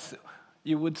 So yes,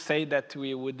 you would say that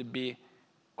we would be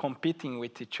competing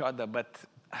with each other, but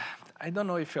I don't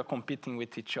know if you're competing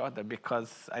with each other,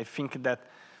 because I think that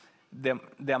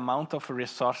the amount of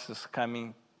resources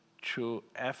coming to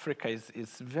Africa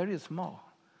is very small,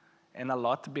 and a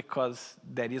lot because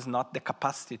there is not the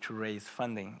capacity to raise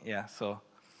funding, yeah, so.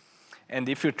 And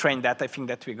if you train that, I think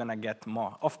that we're gonna get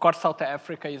more. Of course, South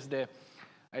Africa is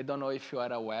I don't know if you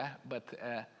are aware, but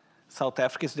South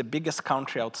Africa is the biggest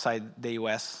country outside the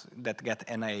US that get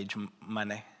NIH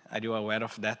money. Are you aware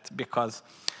of that? Because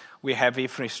we have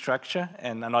infrastructure,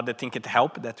 and another thing, it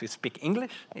helps that we speak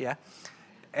English, yeah,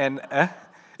 and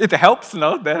it helps,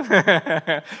 no?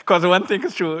 Because one thing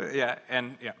is true, yeah,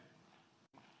 and yeah.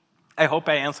 I hope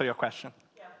I answer your question.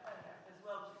 Yeah, as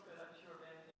well as you could, I'm sure,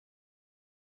 man.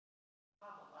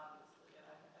 Problem, obviously, and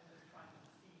I'm just trying to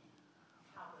see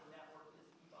how the network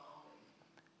is evolving.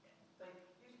 But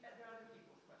there are other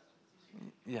people's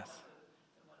questions. Yes.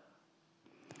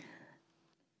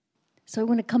 So I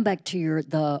want to come back to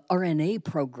the RNA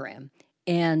program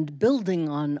and building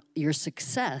on your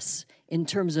success in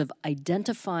terms of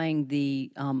identifying the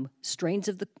strains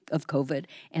of COVID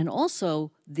and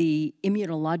also the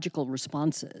immunological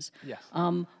responses. Yes.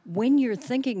 When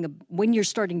you're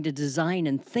starting to design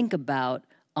and think about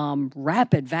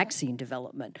rapid vaccine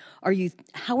development,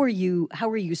 how are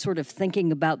you sort of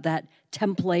thinking about that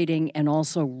templating and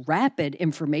also rapid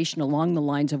information along the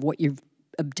lines of what you've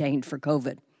obtained for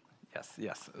COVID?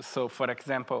 Yes. So, for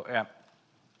example,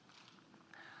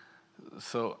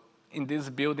 so in this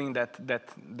building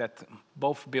that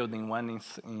both building, one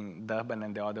is in Durban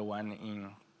and the other one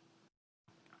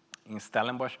in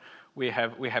Stellenbosch, we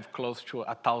have close to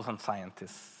 1,000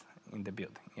 scientists in the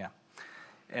building, yeah.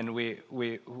 And we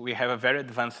have a very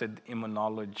advanced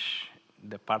immunology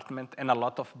department and a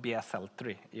lot of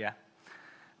BSL-3, yeah.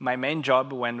 My main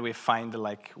job when we find,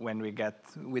 like, we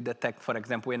detect, for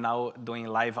example, we're now doing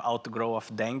live outgrow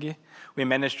of dengue. We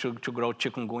managed to grow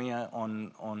chikungunya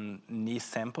on knee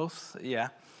samples, yeah.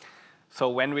 So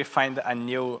when we find a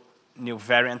new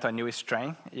variant or new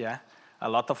strain, yeah, a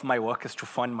lot of my work is to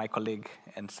phone my colleague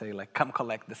and say, like, come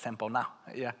collect the sample now,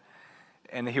 yeah.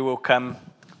 And he will come.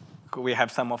 We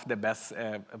have some of the best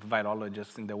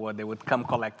virologists in the world. They would come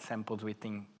collect samples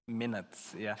within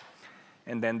minutes, yeah.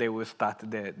 And then they will start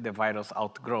the virus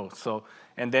outgrow. So,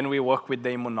 and then we work with the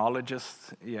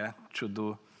immunologists, yeah, to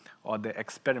do all the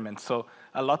experiments. So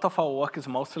a lot of our work is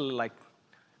mostly like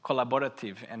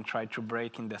collaborative and try to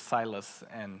break in the silos,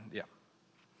 and yeah.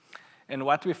 And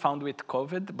what we found with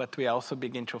COVID, but we also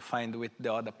begin to find with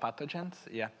the other pathogens,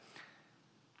 yeah.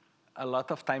 A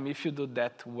lot of time, if you do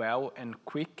that well and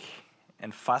quick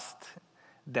and fast,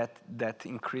 that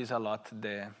increase a lot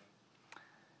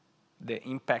the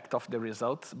impact of the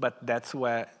results, but that's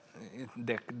where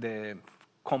the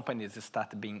companies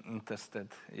start being interested,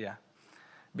 yeah.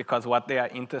 Because what they are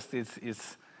interested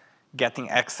is getting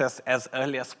access as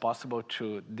early as possible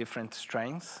to different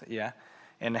strains, yeah,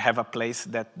 and have a place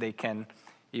that they can,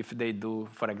 if they do,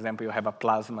 for example, you have a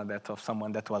plasma that of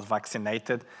someone that was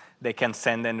vaccinated, they can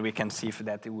send and we can see if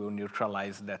that will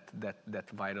neutralize that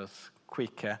virus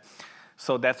quicker.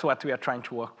 So that's what we are trying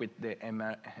to work with the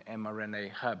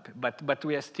mRNA hub. But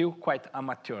we are still quite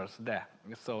amateurs there.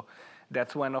 So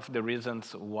that's one of the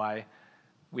reasons why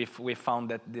we found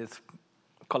that this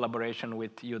collaboration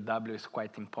with UW is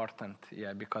quite important,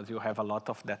 yeah, because you have a lot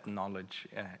of that knowledge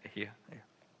here. Yeah.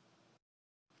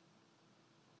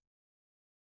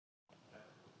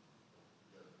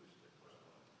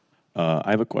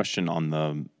 I have a question on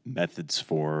the methods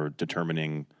for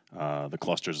determining the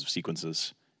clusters of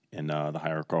sequences in the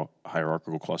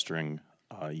hierarchical clustering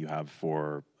you have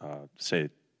for, say,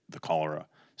 the cholera.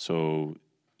 So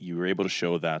you were able to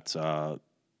show that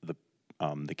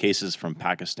the cases from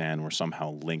Pakistan were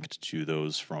somehow linked to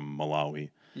those from Malawi.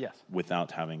 Yes.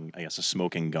 Without having, I guess, a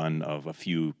smoking gun of a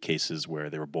few cases where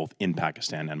they were both in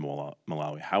Pakistan and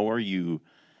Malawi. How are you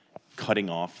cutting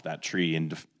off that tree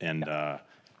and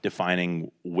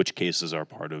defining which cases are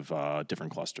part of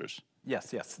different clusters?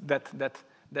 Yes.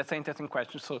 That's an interesting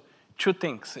question. So 2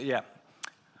 things, yeah.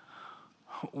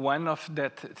 One of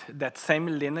that same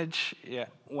lineage, yeah.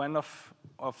 One of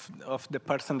the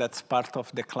person that's part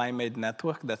of the Climate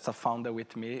Network, that's a founder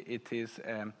with me. It is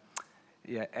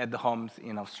Ed Holmes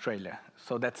in Australia.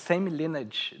 So that same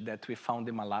lineage that we found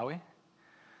in Malawi,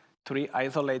 3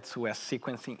 isolates were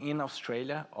sequencing in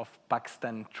Australia of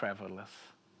Pakistan travelers.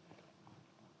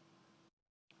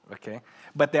 Okay,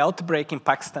 but the outbreak in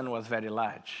Pakistan was very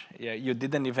large. Yeah, you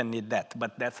didn't even need that,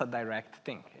 but that's a direct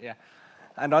thing. Yeah,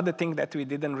 another thing that we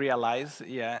didn't realize,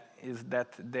 yeah, is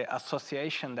that the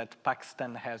association that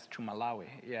Pakistan has to Malawi.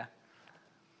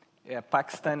 Yeah,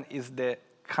 Pakistan is the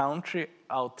country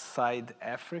outside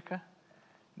Africa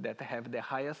that have the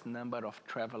highest number of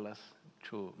travelers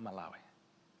to Malawi.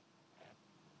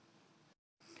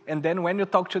 And then when you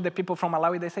talk to the people from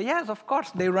Malawi, they say, yes, of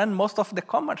course, they run most of the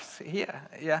commerce here,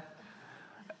 yeah.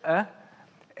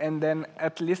 And then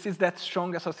at least it's that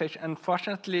strong association.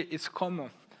 Unfortunately, it's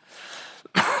common.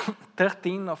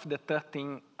 13 of the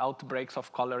 13 outbreaks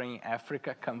of cholera in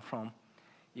Africa come from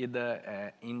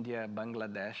either India,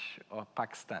 Bangladesh, or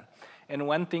Pakistan. And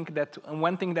one thing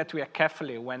that we are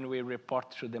carefully when we report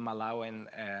to the Malawian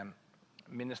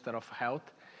Minister of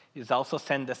Health is also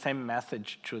send the same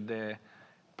message to the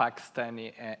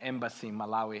Pakistani embassy in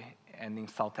Malawi and in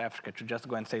South Africa to just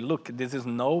go and say, look, this is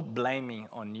no blaming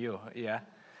on you, yeah?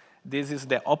 This is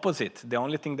the opposite. The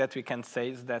only thing that we can say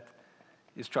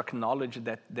is to acknowledge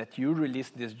that you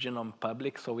release this genome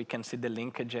public so we can see the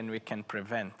linkage and we can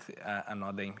prevent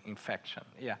another infection,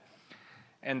 yeah?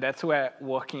 And that's where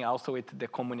working also with the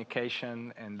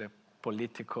communication and the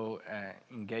political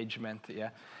engagement,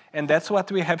 yeah? And that's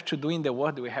what we have to do in the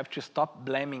world. We have to stop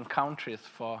blaming countries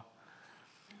for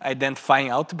identifying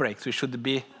outbreaks. We should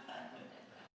be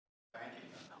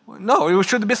we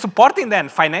should be supporting them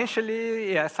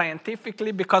financially, yeah,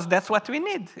 scientifically, because that's what we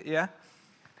need. Yeah.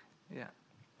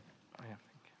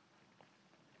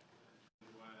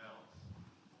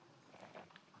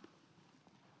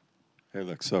 Hey,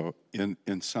 look, so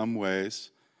in some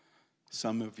ways,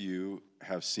 some of you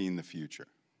have seen the future.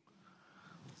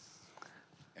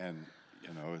 And,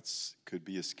 you know, could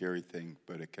be a scary thing,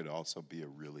 but it could also be a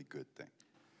really good thing.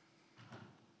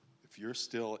 If you're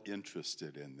still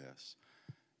interested in this,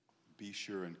 be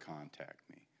sure and contact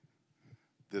me.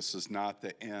 This is not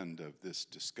the end of this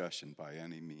discussion by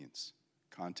any means.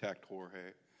 Contact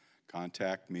Jorge,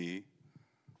 contact me,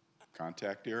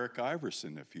 contact Eric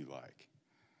Iverson if you like.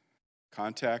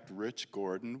 Contact Rich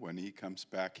Gordon when he comes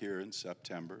back here in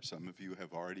September. Some of you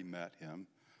have already met him.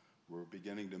 We're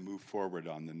beginning to move forward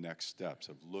on the next steps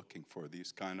of looking for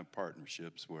these kind of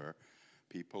partnerships where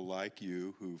people like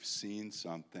you who've seen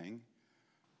something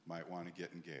might want to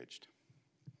get engaged.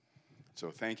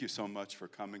 So thank you so much for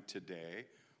coming today.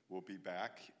 We'll be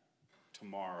back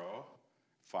tomorrow,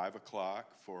 5 o'clock,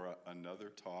 for another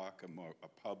talk, a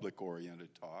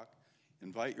public-oriented talk.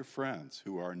 Invite your friends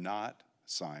who are not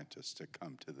scientists to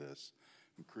come to this.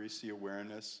 Increase the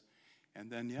awareness. And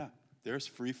then, yeah, there's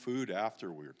free food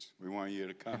afterwards. We want you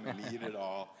to come and eat it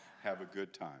all, have a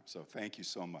good time. So thank you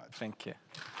so much. Thank you.